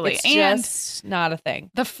 Totally. It's and just not a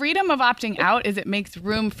thing. The freedom of opting out is it makes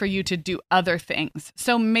room for you to do other things.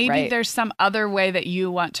 So maybe there's some other way that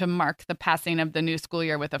you want to mark the passing of the new school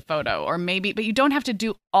year with a photo, or maybe, but you don't have to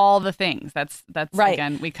do all the things. That's right.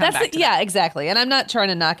 Again, we come back to that. Exactly. And I'm not trying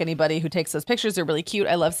to knock anybody who takes those pictures. They're really cute.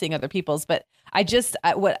 I love seeing other people's, but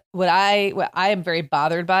what I am very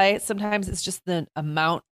bothered by sometimes is just the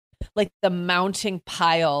amount, like the mounting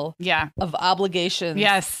pile of obligations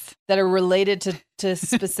that are related to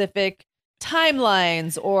specific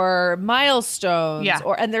timelines or milestones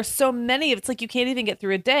and there's so many. It's like you can't even get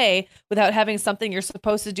through a day without having something you're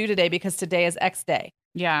supposed to do today because today is X day.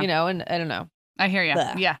 And I don't know. I hear you.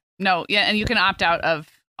 Yeah. No. Yeah. And you can opt out of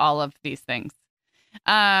all of these things.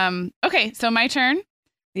 Okay. So my turn.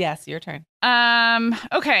 Yes, your turn.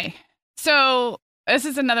 Okay. So this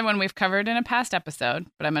is another one we've covered in a past episode,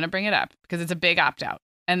 but I'm going to bring it up because it's a big opt-out,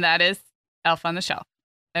 and that is Elf on the Shelf.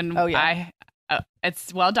 And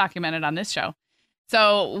it's well documented on this show.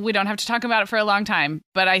 So we don't have to talk about it for a long time,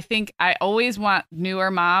 but I think I always want newer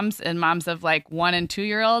moms and moms of like 1 and 2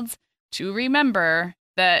 year olds to remember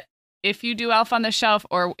that if you do Elf on the Shelf,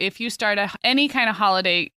 or if you start any kind of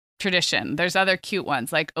holiday tradition, there's other cute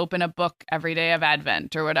ones like open a book every day of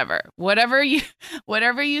Advent or whatever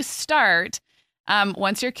you start.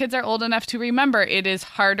 Once your kids are old enough to remember, it is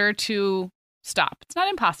harder to stop. It's not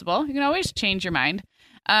impossible. You can always change your mind.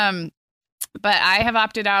 But I have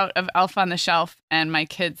opted out of Elf on the Shelf, and my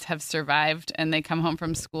kids have survived, and they come home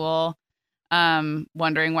from school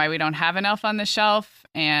wondering why we don't have an Elf on the Shelf.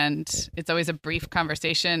 And it's always a brief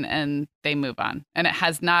conversation, and they move on. And it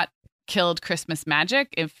has not killed Christmas magic.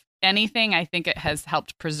 If anything, I think it has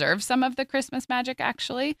helped preserve some of the Christmas magic,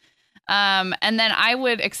 actually. And then I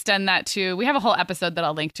would extend that to, we have a whole episode that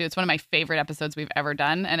I'll link to. It's one of my favorite episodes we've ever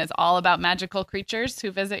done. And it's all about magical creatures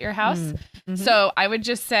who visit your house. Mm-hmm. So I would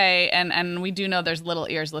just say, and we do know there's little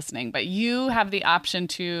ears listening, but you have the option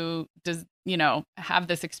to, have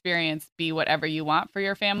this experience be whatever you want for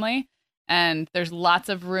your family. And there's lots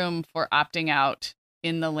of room for opting out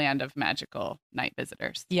in the land of magical night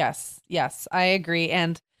visitors. Yes, I agree.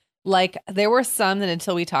 And like there were some that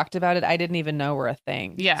until we talked about it, I didn't even know were a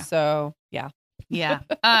thing. Yeah. So yeah.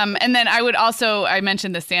 And then I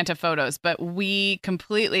mentioned the Santa photos, but we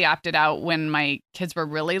completely opted out when my kids were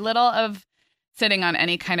really little of sitting on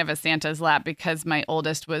any kind of a Santa's lap because my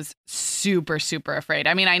oldest was super, super afraid.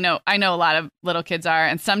 I mean, I know a lot of little kids are,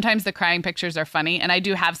 and sometimes the crying pictures are funny, and I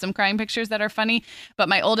do have some crying pictures that are funny, but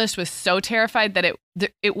my oldest was so terrified that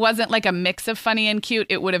it wasn't like a mix of funny and cute.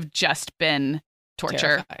 It would have just been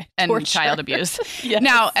torture and child abuse. Yes.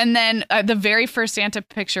 Now, and then the very first Santa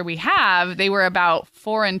picture we have, they were about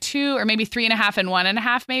 4 and 2, or maybe 3.5 and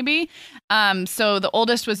 1.5, maybe. So the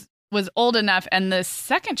oldest was old enough, and the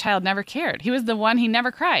second child never cared. He was the one, he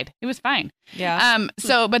never cried. He was fine. Yeah.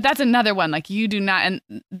 But that's another one. Like you do not, and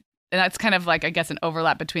that's kind of like, I guess, an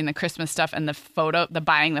overlap between the Christmas stuff and the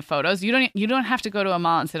buying the photos. You don't have to go to a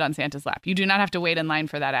mall and sit on Santa's lap. You do not have to wait in line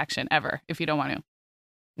for that action ever if you don't want to.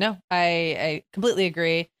 No, I completely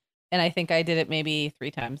agree. And I think I did it maybe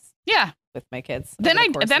 3 times. Yeah. With my kids. Then I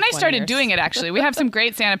started doing it, actually. We have some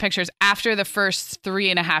great Santa pictures after the first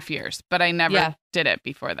 3.5 years, but I never did it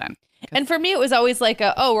before then. And for me, it was always like,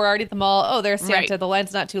 we're already at the mall. Oh, there's Santa. Right. The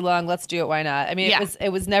line's not too long. Let's do it. Why not? I mean, it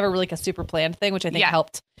was never really like a super planned thing, which I think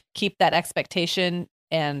helped keep that expectation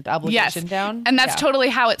and obligation down. And that's totally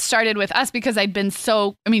how it started with us, because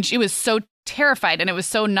she was so terrified, and it was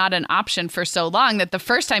so not an option for so long that the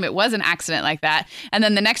first time it was an accident like that, and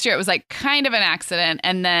then the next year it was like kind of an accident,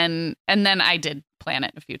 and then I did plan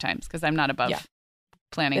it a few times because I'm not above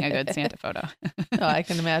planning a good Santa photo. Oh, I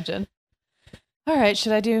can imagine. All right,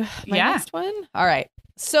 should I do my next one? All right,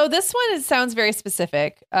 so this one sounds very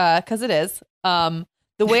specific because it is.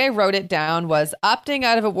 The way I wrote it down was opting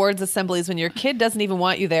out of awards assemblies when your kid doesn't even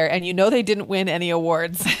want you there and you know they didn't win any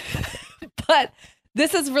awards. But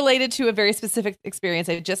this is related to a very specific experience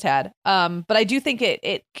I just had. But I do think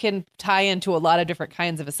it can tie into a lot of different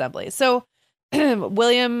kinds of assemblies. So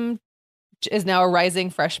William is now a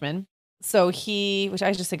rising freshman. So which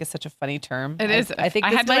I just think is such a funny term. It is. I think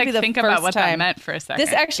I this had might to be the think first about what time. that meant for a second.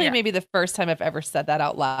 This actually may be the first time I've ever said that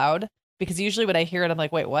out loud, because usually when I hear it, I'm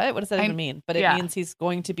like, wait, what? What does that even mean? But it Yeah. means he's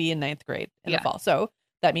going to be in 9th grade in Yeah. the fall. So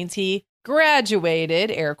that means he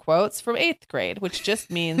graduated, air quotes, from 8th grade, which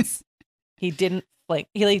just means he didn't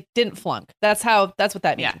didn't flunk. That's what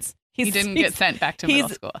that Yeah. means. He didn't get sent back to middle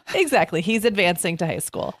school. Exactly. He's advancing to high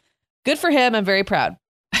school. Good for him. I'm very proud.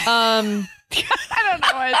 I don't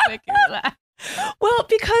know why it's making me laugh. Well,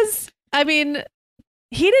 because I mean,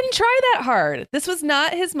 he didn't try that hard. This was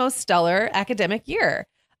not his most stellar academic year.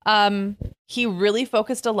 He really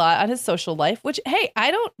focused a lot on his social life, which, hey,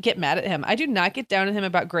 I don't get mad at him. I do not get down on him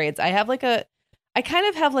about grades. I kind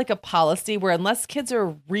of have like a policy where unless kids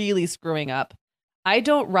are really screwing up, I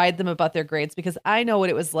don't ride them about their grades because I know what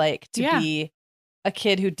it was like to be a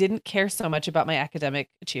kid who didn't care so much about my academic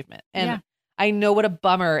achievement. And I know what a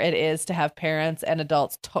bummer it is to have parents and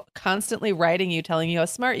adults constantly writing you, telling you how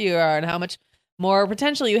smart you are and how much more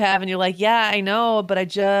potential you have. And you're like, yeah, I know, but I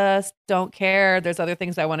just don't care. There's other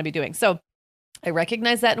things I want to be doing. So I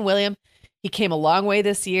recognize that in William. He came a long way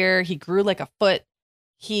this year. He grew like a foot.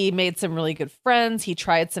 He made some really good friends. He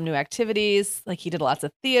tried some new activities. Like he did lots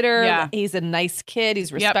of theater. Yeah. He's a nice kid.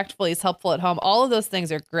 He's respectful. He's helpful at home. All of those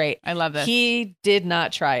things are great. I love this. He did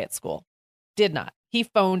not try at school. Did not. He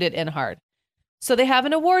phoned it in hard. So they have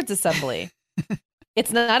an awards assembly.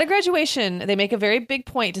 It's not a graduation. They make a very big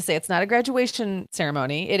point to say it's not a graduation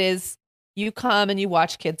ceremony. It is you come and you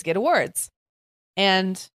watch kids get awards.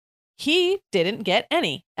 And he didn't get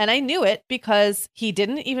any. And I knew it because he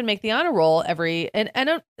didn't even make the honor roll and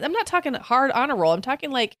I'm not talking hard honor roll. I'm talking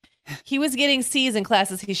like he was getting C's in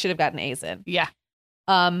classes he should have gotten A's in. Yeah.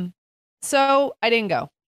 So I didn't go.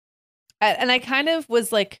 And I kind of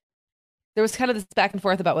was like, there was kind of this back and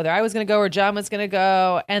forth about whether I was going to go or John was going to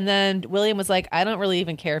go. And then William was like, I don't really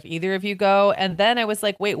even care if either of you go. And then I was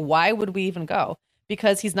like, wait, why would we even go?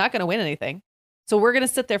 Because he's not going to win anything. So we're going to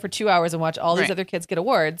sit there for 2 hours and watch all these other kids get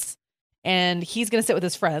awards. And he's going to sit with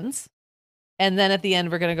his friends. And then at the end,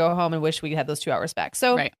 we're going to go home and wish we had those 2 hours back.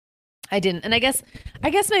 So I didn't. And I guess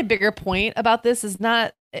my bigger point about this is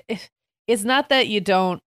not that you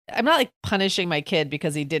don't, I'm not like punishing my kid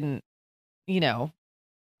because he didn't,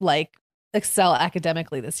 like excel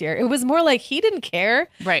academically this year. It was more like he didn't care.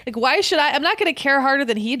 Right. Like, why should I'm not going to care harder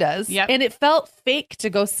than he does. Yep. And it felt fake to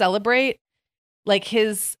go celebrate like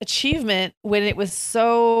his achievement when it was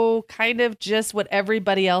so kind of just what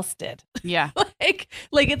everybody else did. Yeah. like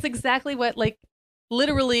it's exactly what like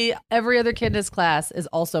literally every other kid in his class is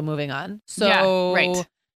also moving on. So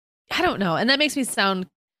I don't know. And that makes me sound,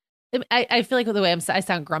 I feel like the way I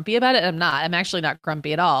sound grumpy about it. I'm not. I'm actually not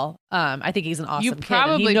grumpy at all. I think he's an awesome kid. You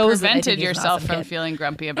probably prevented yourself from kid. feeling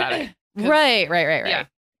grumpy about it. Right.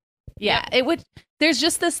 Yeah. It would. There's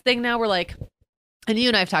just this thing now where like, and you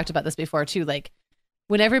and I have talked about this before too. Like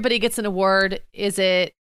when everybody gets an award, is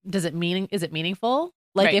it meaningful?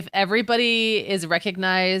 Like if everybody is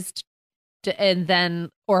recognized and then,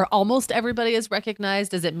 or almost everybody is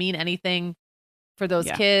recognized, does it mean anything for those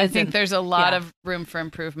kids? I think there's a lot of room for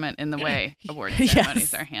improvement in the way award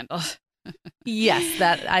ceremonies are handled. Yes,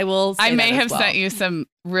 that I will say I may that have as well. sent you some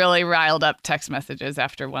really riled up text messages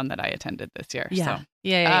after one that I attended this year. Yeah. So.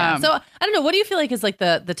 Yeah. So I don't know. What do you feel like is like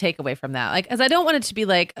the takeaway from that? Like, as I don't want it to be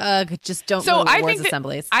like, just don't go to awards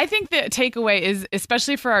assemblies. I think the takeaway is,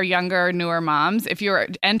 especially for our younger, newer moms, if you're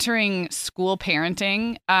entering school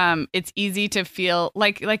parenting, it's easy to feel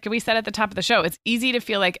like we said at the top of the show, it's easy to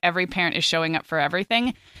feel like every parent is showing up for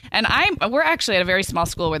everything. And we're actually at a very small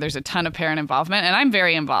school where there's a ton of parent involvement, and I'm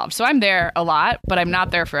very involved. So I'm there a lot, but I'm not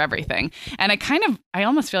there for everything. And I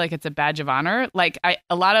almost feel like it's a badge of honor. Like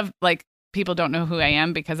a lot of people don't know who I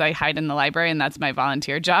am because I hide in the library and that's my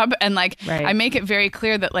volunteer job. And I make it very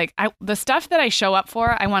clear that the stuff that I show up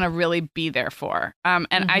for, I want to really be there for.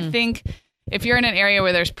 I think if you're in an area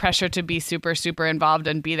where there's pressure to be super, super involved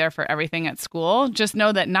and be there for everything at school, just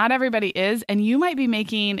know that not everybody is. And you might be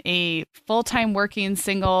making a full-time working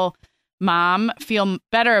single mom feel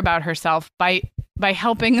better about herself by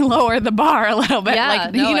helping lower the bar a little bit. Yeah,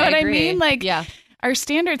 you know what agree. I mean? Our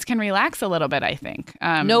standards can relax a little bit, I think.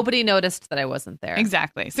 Nobody noticed that I wasn't there.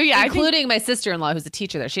 Exactly. So including my sister-in-law, who's a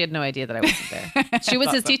teacher there. She had no idea that I wasn't there. She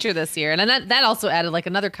was his teacher this year. And that also added like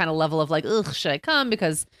another kind of level of like, ugh, should I come?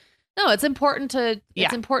 Because no, it's important to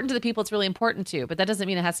the people it's really important to, but that doesn't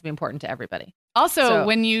mean it has to be important to everybody. Also,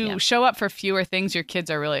 when you show up for fewer things, your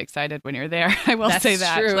kids are really excited when you're there. I will say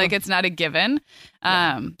that. True. Like, it's not a given.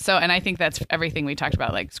 And I think that's everything we talked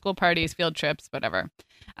about, like school parties, field trips, whatever.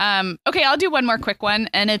 Okay, I'll do one more quick one,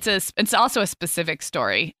 and it's also a specific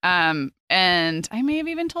story. And I may have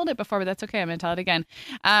even told it before, but that's okay. I'm going to tell it again.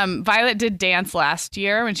 Violet did dance last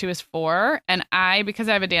year when she was 4, and because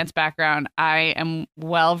I have a dance background, I am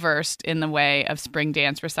well versed in the way of spring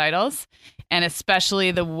dance recitals, and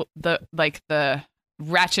especially the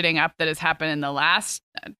ratcheting up that has happened in the last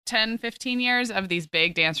 10, 15 years of these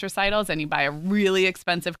big dance recitals. And you buy a really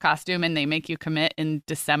expensive costume and they make you commit in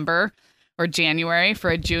December or January for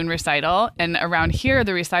a June recital. And around here,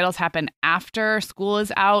 the recitals happen after school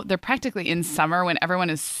is out. They're practically in summer when everyone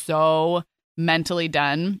is so mentally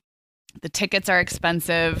done. The tickets are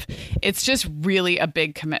expensive. It's just really a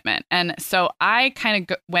big commitment. And so I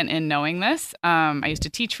kind of went in knowing this. I used to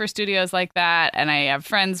teach for studios like that. And I have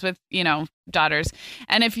friends with, daughters.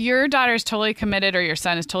 And if your daughter is totally committed or your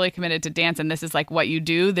son is totally committed to dance and this is like what you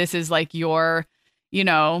do, this is like your,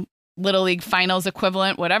 Little League finals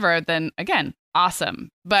equivalent, whatever, then again, awesome.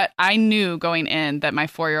 But I knew going in that my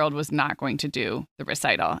 4-year-old was not going to do the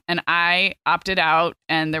recital. And I opted out,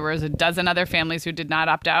 and there was a dozen other families who did not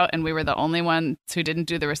opt out, and we were the only ones who didn't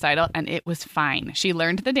do the recital, and it was fine. She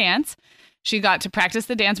learned the dance. She got to practice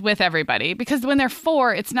the dance with everybody, because when they're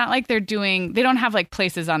 4, it's not like they don't have like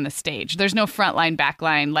places on the stage. There's no front line, back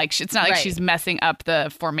line. Like it's not like she's messing up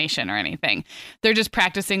the formation or anything. They're just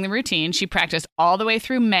practicing the routine. She practiced all the way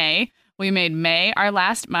through May. We made May our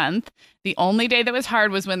last month. The only day that was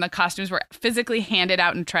hard was when the costumes were physically handed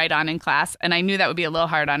out and tried on in class. And I knew that would be a little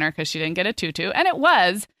hard on her because she didn't get a tutu. And it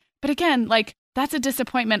was. But again, like that's a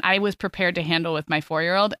disappointment I was prepared to handle with my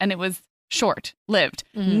 4-year-old. And it was short-lived.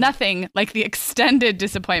 Mm-hmm. Nothing like the extended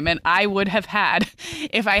disappointment I would have had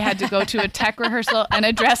if I had to go to a tech rehearsal and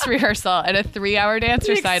a dress rehearsal and a 3-hour dance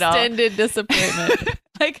recital. Extended disappointment.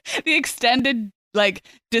 Like the extended like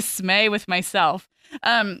dismay with myself.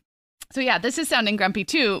 So yeah, this is sounding grumpy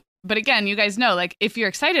too. But again, you guys know, like if you're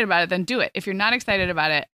excited about it, then do it. If you're not excited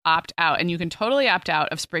about it, opt out. And you can totally opt out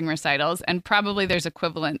of spring recitals. And probably there's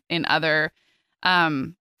equivalent in other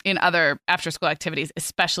after school activities,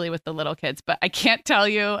 especially with the little kids. But I can't tell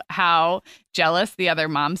you how jealous the other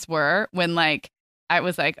moms were when like I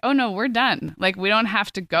was like, oh no, we're done. Like we don't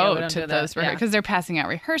have to go to those because they're passing out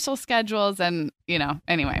rehearsal schedules and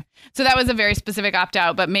anyway. So that was a very specific opt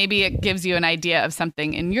out, but maybe it gives you an idea of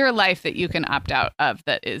something in your life that you can opt out of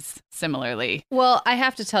that is similarly. Well, I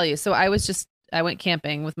have to tell you. So I went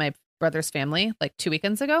camping with my brother's family like 2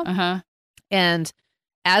 weekends ago. And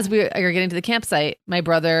as we are getting to the campsite, my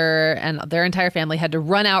brother and their entire family had to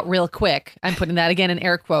run out real quick. I'm putting that again in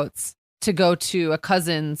air quotes to go to a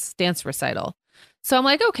cousin's dance recital. So I'm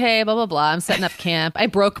like, okay, blah, blah, blah. I'm setting up camp. I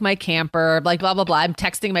broke my camper, like, blah, blah, blah. I'm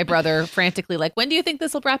texting my brother frantically, like, when do you think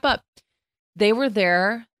this will wrap up? They were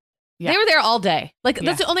there. Yeah. They were there all day. Like,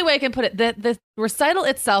 that's the only way I can put it. The recital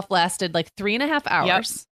itself lasted like 3.5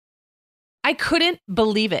 hours. Yep. I couldn't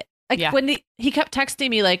believe it. Like when he kept texting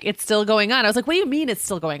me, like, it's still going on. I was like, what do you mean it's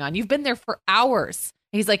still going on? You've been there for hours.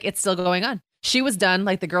 He's like, it's still going on. She was done.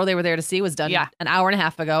 Like the girl they were there to see was done an hour and a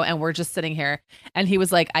half ago. And we're just sitting here. And he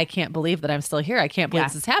was like, I can't believe that I'm still here. I can't believe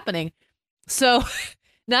this is happening. So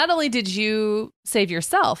not only did you save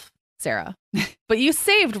yourself, Sarah, but you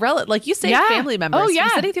saved family members from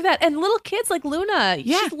sitting through that. And little kids like Luna,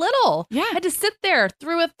 she's little. Yeah. Had to sit there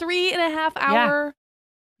through a 3.5 hour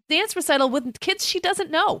dance recital with kids she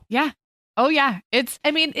doesn't know. Yeah. Oh, yeah.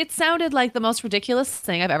 It sounded like the most ridiculous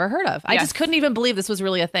thing I've ever heard of. I just couldn't even believe this was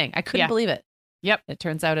really a thing. I couldn't believe it. Yep. It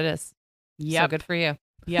turns out it is. Yep. So good for you.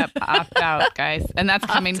 Yep. Opt out, guys. And that's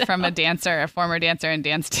coming from a former dancer and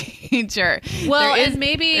dance teacher. Well,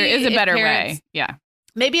 maybe there is a better way. Yeah.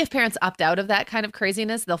 Maybe if parents opt out of that kind of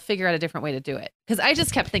craziness, they'll figure out a different way to do it. Because I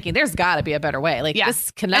just kept thinking, there's got to be a better way. Like this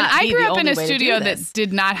cannot be the only way to do this. And I grew up in a studio that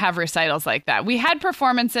did not have recitals like that. We had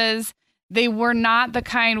performances. They were not the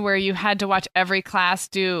kind where you had to watch every class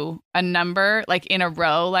do a number like in a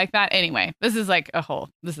row like that. Anyway, this is a whole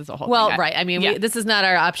well, thing. Right. I mean, this is not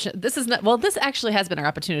our option. This actually has been our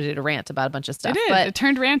opportunity to rant about a bunch of stuff. It is. But it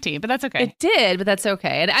turned ranty, but that's okay. It did, but that's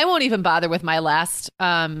okay. And I won't even bother with my last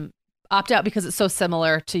opt out because it's so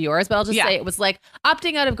similar to yours. But I'll just say it was like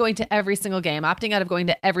opting out of going to every single game, opting out of going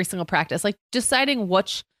to every single practice, like deciding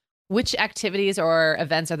which activities or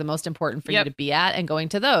events are the most important for you to be at and going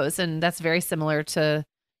to those. And that's very similar to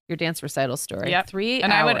your dance recital story. Yep. 3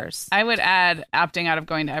 hours. I would add opting out of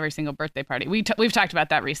going to every single birthday party. We've talked about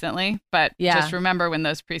that recently, but just remember when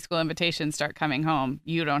those preschool invitations start coming home,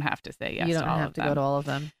 you don't have to say yes to all of them. You don't have to go to all of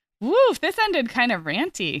them. Woof, this ended kind of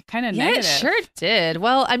ranty, kind of negative. It sure did.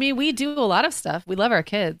 Well, I mean, we do a lot of stuff. We love our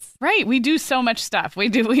kids. Right. We do so much stuff. We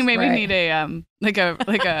do. We maybe need a like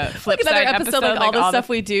a flip side episode like all the stuff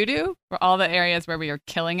we do for all the areas where we are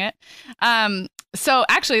killing it. So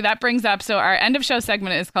actually that brings up, so our end of show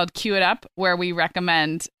segment is called Cue It Up, where we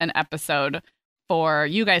recommend an episode for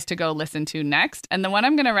you guys to go listen to next. And the one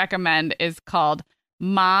I'm going to recommend is called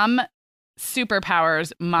Mom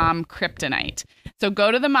Superpowers, Mom Kryptonite. So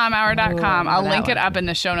go to themomhour.com. I'll link it up in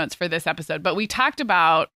the show notes for this episode. But we talked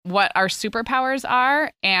about what our superpowers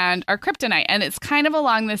are and our kryptonite. And it's kind of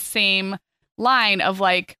along the same line of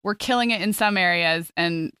like, we're killing it in some areas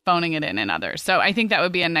and phoning it in others. So I think that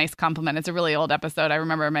would be a nice compliment. It's a really old episode. I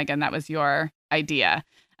remember, Megan, that was your idea.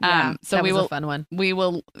 Yeah, so that we was will a fun one. We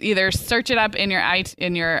will either search it up in your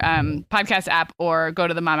podcast app or go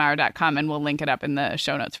to themomhour.com and we'll link it up in the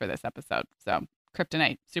show notes for this episode. So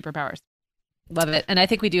kryptonite, superpowers. Love it. And I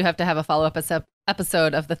think we do have to have a follow-up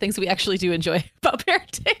episode of the things we actually do enjoy about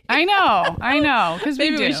parenting. I know. Because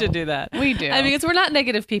maybe we should do that. We do. I mean, because we're not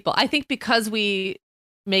negative people. I think because we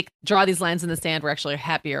draw these lines in the sand, we're actually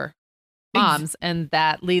happier moms, and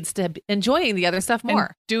that leads to enjoying the other stuff more.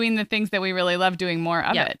 And doing the things that we really love, doing more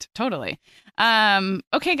of it. Totally.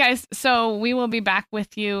 Okay, guys. So we will be back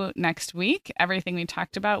with you next week. Everything we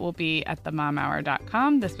talked about will be at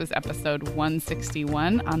themomhour.com. This was episode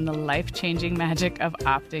 161 on the life-changing magic of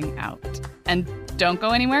opting out. And don't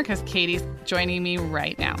go anywhere because Katie's joining me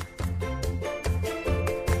right now.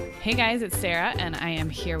 Hey guys, it's Sarah, and I am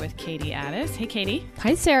here with Katie Addis. Hey, Katie.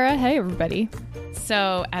 Hi, Sarah. Hey, everybody.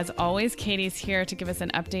 So, as always, Katie's here to give us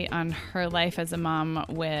an update on her life as a mom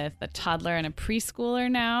with a toddler and a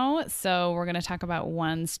preschooler now. So, we're going to talk about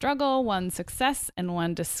one struggle, one success, and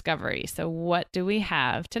one discovery. So, what do we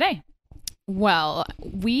have today? Well,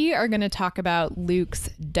 we are going to talk about Luke's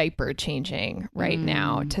diaper changing right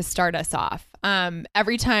now to start us off.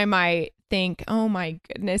 Every time I think, oh my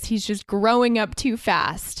goodness, he's just growing up too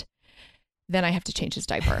fast, then I have to change his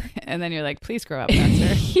diaper. And then you're like, please grow up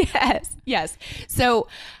faster. Yes. So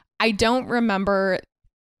I don't remember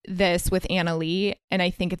this with Anna Lee, and I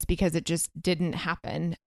think it's because it just didn't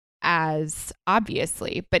happen as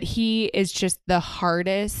obviously, but he is just the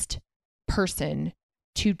hardest person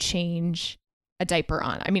to change a diaper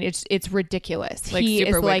on. I mean, it's ridiculous. Like he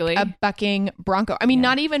super is wiggly? like a bucking bronco. I mean,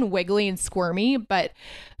 not even wiggly and squirmy, but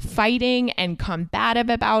fighting and combative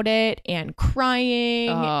about it and crying.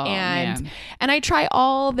 And I try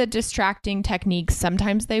all the distracting techniques.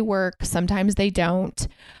 Sometimes they work, sometimes they don't.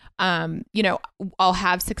 I'll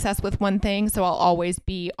have success with one thing, so I'll always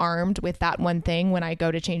be armed with that one thing when I go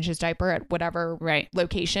to change his diaper at whatever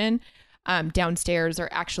location, downstairs or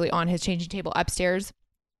actually on his changing table upstairs.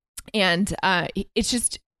 And it's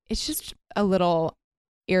just a little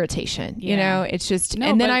irritation, you know. It's just,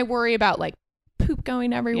 and then I worry about like poop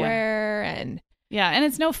going everywhere, and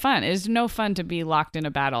it's no fun. It's no fun to be locked in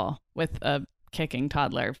a battle with a kicking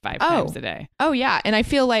toddler 5 times a day. Oh yeah, and I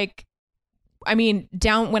feel like, I mean,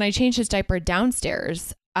 when I change his diaper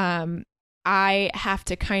downstairs, I have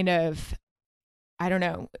to kind of, I don't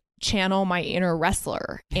know, channel my inner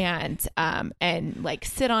wrestler and like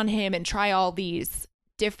sit on him and try all these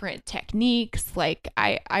different techniques. Like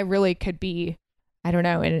I really could be, I don't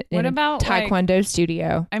know, in about a Taekwondo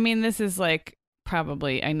studio. I mean, this is like,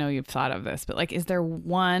 probably, I know you've thought of this, but like, is there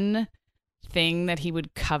one thing that he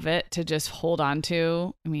would covet to just hold on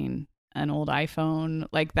to? I mean, an old iPhone,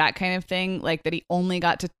 like that kind of thing, like that he only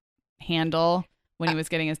got to handle when he was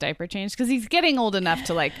getting his diaper changed, because he's getting old enough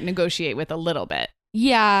to like negotiate with a little bit.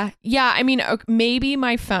 Yeah. I mean, maybe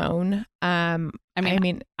my phone. I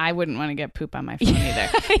mean, I wouldn't want to get poop on my phone either.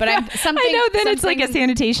 But I know then it's like a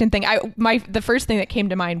sanitation thing. The first thing that came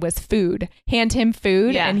to mind was food. Hand him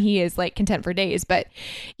food, and he is like content for days. But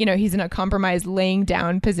he's in a compromised laying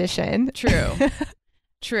down position. True.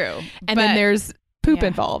 And then there's poop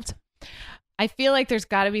involved. I feel like there's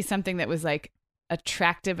got to be something that was like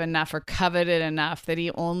attractive enough or coveted enough that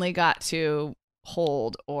he only got to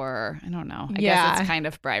hold, or I don't know. I guess it's kind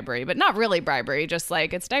of bribery, but not really bribery. Just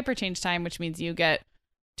like, it's diaper change time, which means you get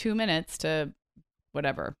 2 minutes to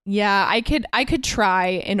whatever. Yeah, I could try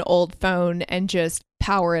an old phone and just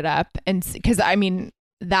power it up, and because I mean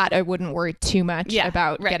that I wouldn't worry too much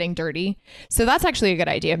about getting dirty. So that's actually a good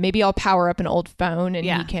idea. Maybe I'll power up an old phone and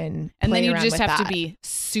he can. And then you around just with have that. to be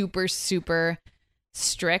super, super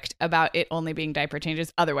strict about it only being diaper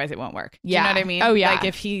changes. Otherwise it won't work. Do you know what I mean? Oh yeah. Like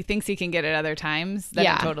if he thinks he can get it other times, then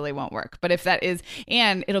it totally won't work. But if that is,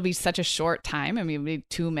 and it'll be such a short time. I mean, it'll be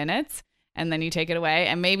 2 minutes and then you take it away.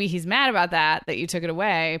 And maybe he's mad about that you took it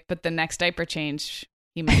away, but the next diaper change,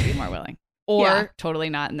 he might be more willing. Or totally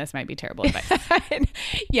not. And this might be terrible advice.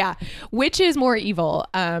 Yeah. Which is more evil?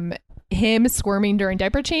 him squirming during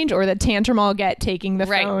diaper change or the tantrum I'll get taking the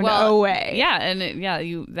phone away. Yeah. And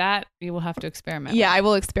you will have to experiment. Yeah, I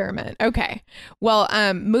will experiment. Okay. Well,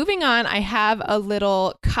 moving on, I have a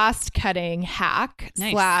little cost cutting hack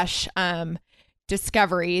slash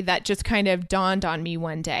discovery that just kind of dawned on me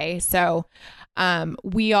one day. So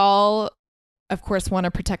we all, of course, want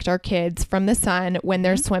to protect our kids from the sun when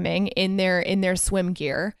they're swimming in their swim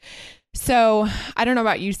gear. So I don't know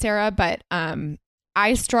about you, Sarah, but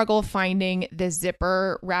I struggle finding the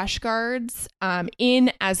zipper rash guards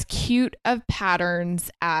in as cute of patterns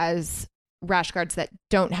as rash guards that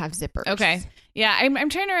don't have zippers. Okay. Yeah, I'm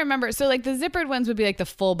trying to remember. So like the zippered ones would be like the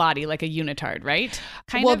full body, like a unitard, right?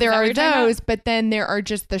 There are those, but then there are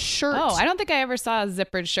just the shirts. Oh, I don't think I ever saw a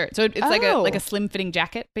zippered shirt. So it's like a slim fitting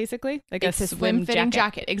jacket, basically. Like it's a slim fitting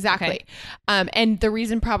jacket. Exactly. Okay. And the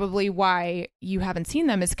reason probably why you haven't seen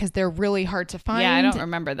them is because they're really hard to find. Yeah, I don't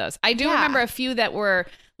remember those. I do remember a few that were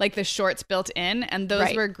like the shorts built in, and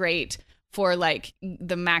those were great for like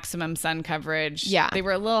the maximum sun coverage. Yeah. They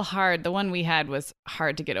were a little hard. The one we had was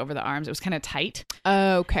hard to get over the arms. It was kind of tight.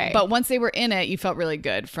 Okay. But once they were in it, you felt really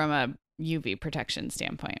good from a UV protection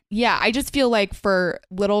standpoint. Yeah. I just feel like for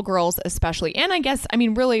little girls, especially, and I guess, I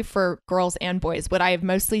mean, really for girls and boys, what I have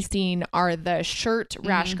mostly seen are the shirt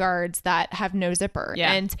rash guards that have no zipper.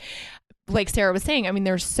 Yeah. And like Sarah was saying, I mean,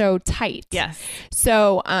 they're so tight. Yes.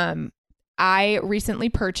 So, I recently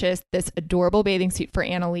purchased this adorable bathing suit for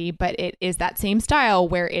Annalie, but it is that same style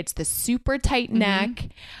where it's the super tight neck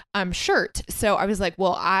shirt. So I was like,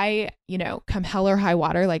 well, come hell or high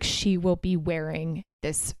water, like she will be wearing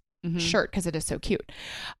this shirt because it is so cute.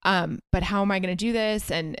 But how am I going to do this?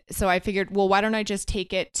 And so I figured, well, why don't I just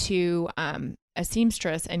take it to a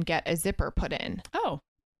seamstress and get a zipper put in? Oh,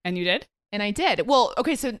 and you did? And I did. Well,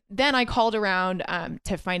 okay. So then I called around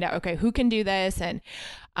to find out, okay, who can do this? And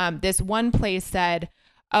this one place said,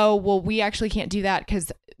 oh, well, we actually can't do that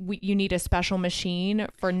because you need a special machine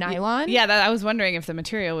for nylon. Yeah, I was wondering if the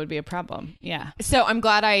material would be a problem. Yeah. So I'm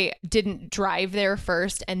glad I didn't drive there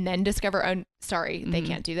first and then discover, oh, sorry, they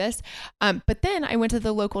can't do this. But then I went to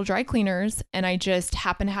the local dry cleaners and I just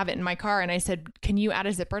happened to have it in my car. And I said, can you add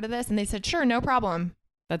a zipper to this? And they said, sure, no problem.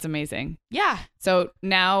 That's amazing. Yeah. So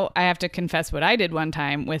now I have to confess what I did one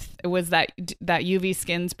time was that UV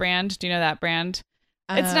Skins brand. Do you know that brand?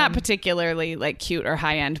 It's not particularly like cute or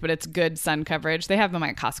high end, but it's good sun coverage. They have them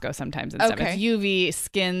at Costco sometimes and stuff. It's UV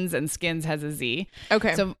Skins, and Skins has a Z.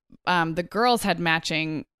 Okay. So the girls had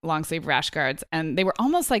matching long sleeve rash guards, and they were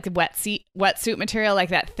almost like wetsuit material, like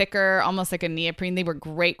that thicker, almost like a neoprene. They were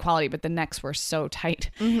great quality, but the necks were so tight.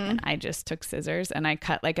 And I just took scissors and I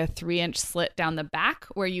cut like a 3-inch slit down the back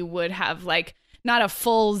where you would have like not a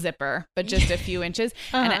full zipper, but just a few inches.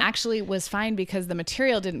 And it actually was fine because the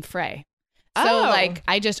material didn't fray. So like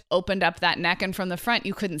I just opened up that neck, and from the front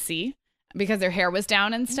you couldn't see because their hair was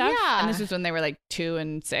down and stuff. Yeah. And this was when they were like 2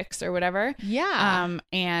 and 6 or whatever. Yeah.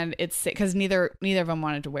 And it's because neither of them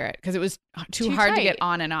wanted to wear it because it was too hard to get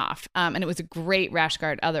on and off. And it was a great rash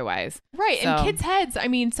guard otherwise. Right. So, and kids' heads, I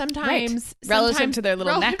mean, sometimes relative to their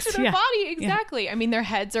little necks. To their body. Exactly. I mean, their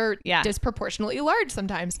heads are disproportionately large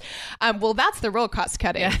sometimes. Well, that's the real cost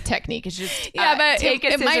cutting technique. Is just but take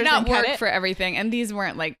it might not work it. for everything. And these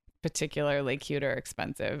weren't like particularly cute or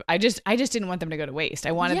expensive. I just didn't want them to go to waste.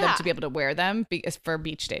 I wanted them to be able to wear them for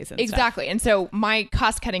beach days and exactly stuff. And so my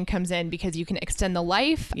cost cutting comes in because you can extend the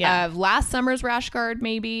life of last summer's rash guard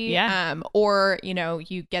maybe, or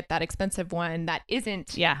you get that expensive one that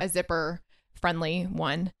isn't a zipper friendly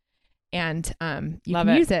one, and you can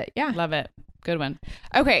use it. Love it. Good one.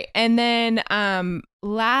 Okay. And then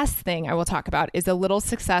last thing I will talk about is a little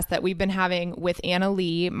success that we've been having with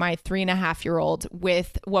Annalie, my 3.5-year-old,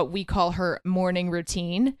 with what we call her morning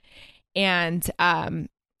routine. And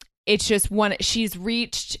it's just she's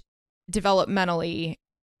reached developmentally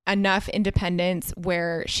enough independence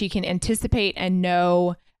where she can anticipate and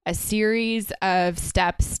know a series of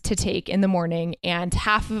steps to take in the morning. And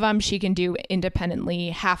half of them she can do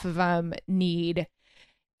independently. Half of them need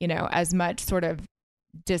as much sort of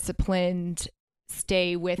disciplined,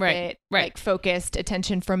 stay with it, like focused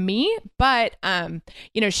attention from me. But,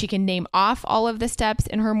 she can name off all of the steps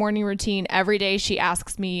in her morning routine. Every day she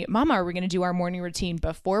asks me, Mama, are we going to do our morning routine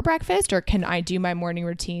before breakfast, or can I do my morning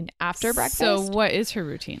routine after breakfast? So what is her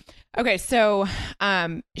routine? Okay. So,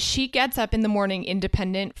 she gets up in the morning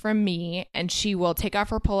independent from me, and she will take off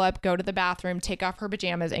her pull-up, go to the bathroom, take off her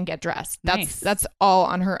pajamas, and get dressed. That's all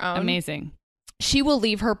on her own. Amazing. She will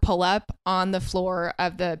leave her pull-up on the floor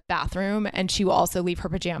of the bathroom, and she will also leave her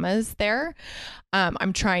pajamas there.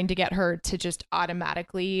 I'm trying to get her to just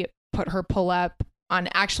automatically put her pull-up on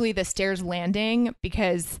actually the stairs landing,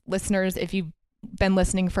 because listeners, if you've been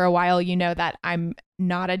listening for a while, you know that I'm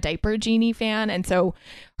not a diaper genie fan. And so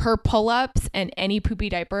her pull-ups and any poopy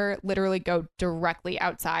diaper literally go directly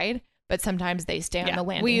outside. But sometimes they stay on the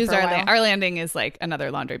landing. We use our landing is like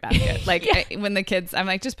another laundry basket. Like when the kids, I'm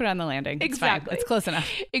like, just put it on the landing. It's exactly. Fine. It's close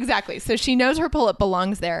enough. Exactly. So she knows her pull-up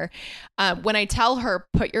belongs there. When I tell her,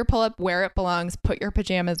 put your pull-up where it belongs, put your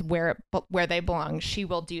pajamas where they belong, she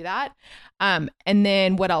will do that. And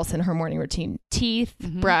then what else in her morning routine? Teeth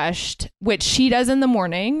brushed, which she does in the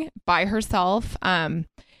morning by herself. And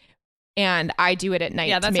I do it at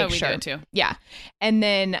night to make sure. We do it too. Yeah. And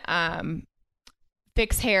then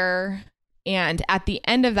fix hair, and at the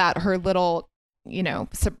end of that, her little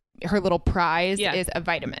prize is a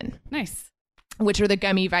vitamin. Nice. Which are the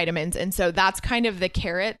gummy vitamins. And so that's kind of the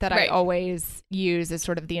carrot that I always use as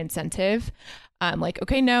sort of the incentive. Like,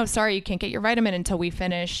 okay, no, sorry, you can't get your vitamin until we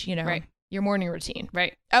finish, your morning routine.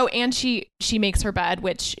 Right. Oh, and she makes her bed,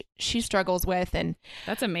 which she struggles with, and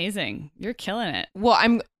that's amazing. You're killing it.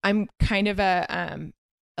 Well, I'm kind of a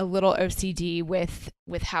little OCD with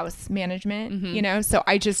house management, so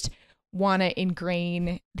I just want to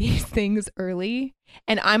ingrain these things early.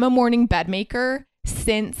 And I'm a morning bed maker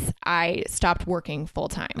since I stopped working full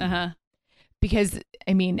time. Because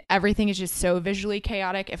I mean, everything is just so visually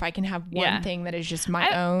chaotic. If I can have one thing that is just my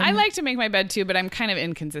own. I like to make my bed too, but I'm kind of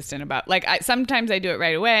inconsistent about sometimes I do it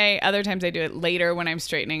right away. Other times I do it later when I'm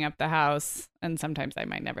straightening up the house. And sometimes I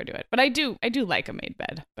might never do it, but I do like a made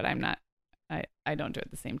bed, but I'm not. I don't do it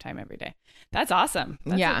at the same time every day. That's awesome.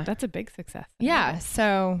 That's a big success. Yeah.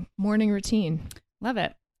 So morning routine. Love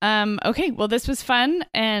it. Okay. Well, this was fun.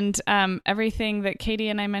 And everything that Katie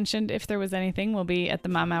and I mentioned, if there was anything, will be at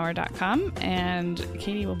themomhour.com. And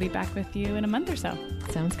Katie will be back with you in a month or so.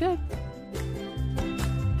 Sounds good.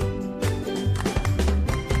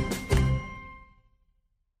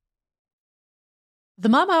 The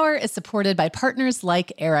Mom Hour is supported by partners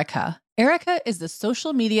like Erica. Erica is the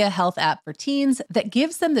social media health app for teens that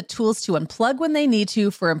gives them the tools to unplug when they need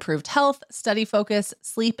to for improved health, study focus,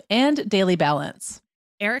 sleep, and daily balance.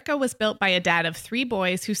 Erica was built by a dad of 3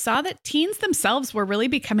 boys who saw that teens themselves were really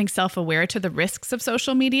becoming self-aware to the risks of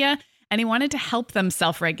social media, and he wanted to help them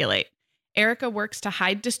self-regulate. Erica works to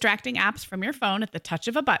hide distracting apps from your phone at the touch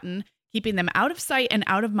of a button, keeping them out of sight and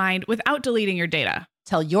out of mind without deleting your data.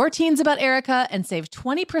 Tell your teens about Erica and save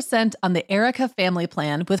 20% on the Erica family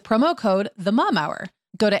plan with promo code TheMomHour.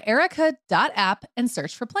 Go to erica.app and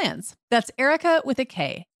search for plans. That's Erica with a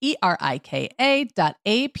K, ERIKA.app,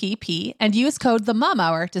 and use code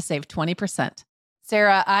TheMomHour to save 20%.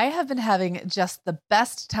 Sarah, I have been having just the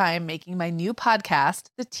best time making my new podcast,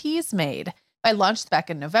 The Teas Made. I launched back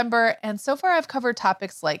in November, and so far I've covered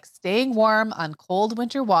topics like staying warm on cold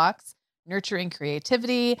winter walks, nurturing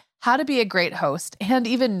creativity, how to be a great host, and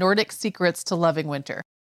even Nordic secrets to loving winter.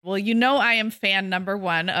 Well, you know I am fan number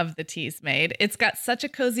 1 of The Teas Made. It's got such a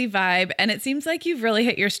cozy vibe, and it seems like you've really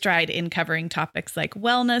hit your stride in covering topics like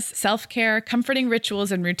wellness, self-care, comforting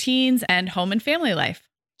rituals and routines, and home and family life.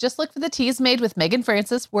 Just look for The Teas Made with Megan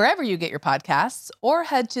Francis wherever you get your podcasts, or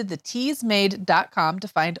head to theteasmade.com to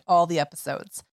find all the episodes.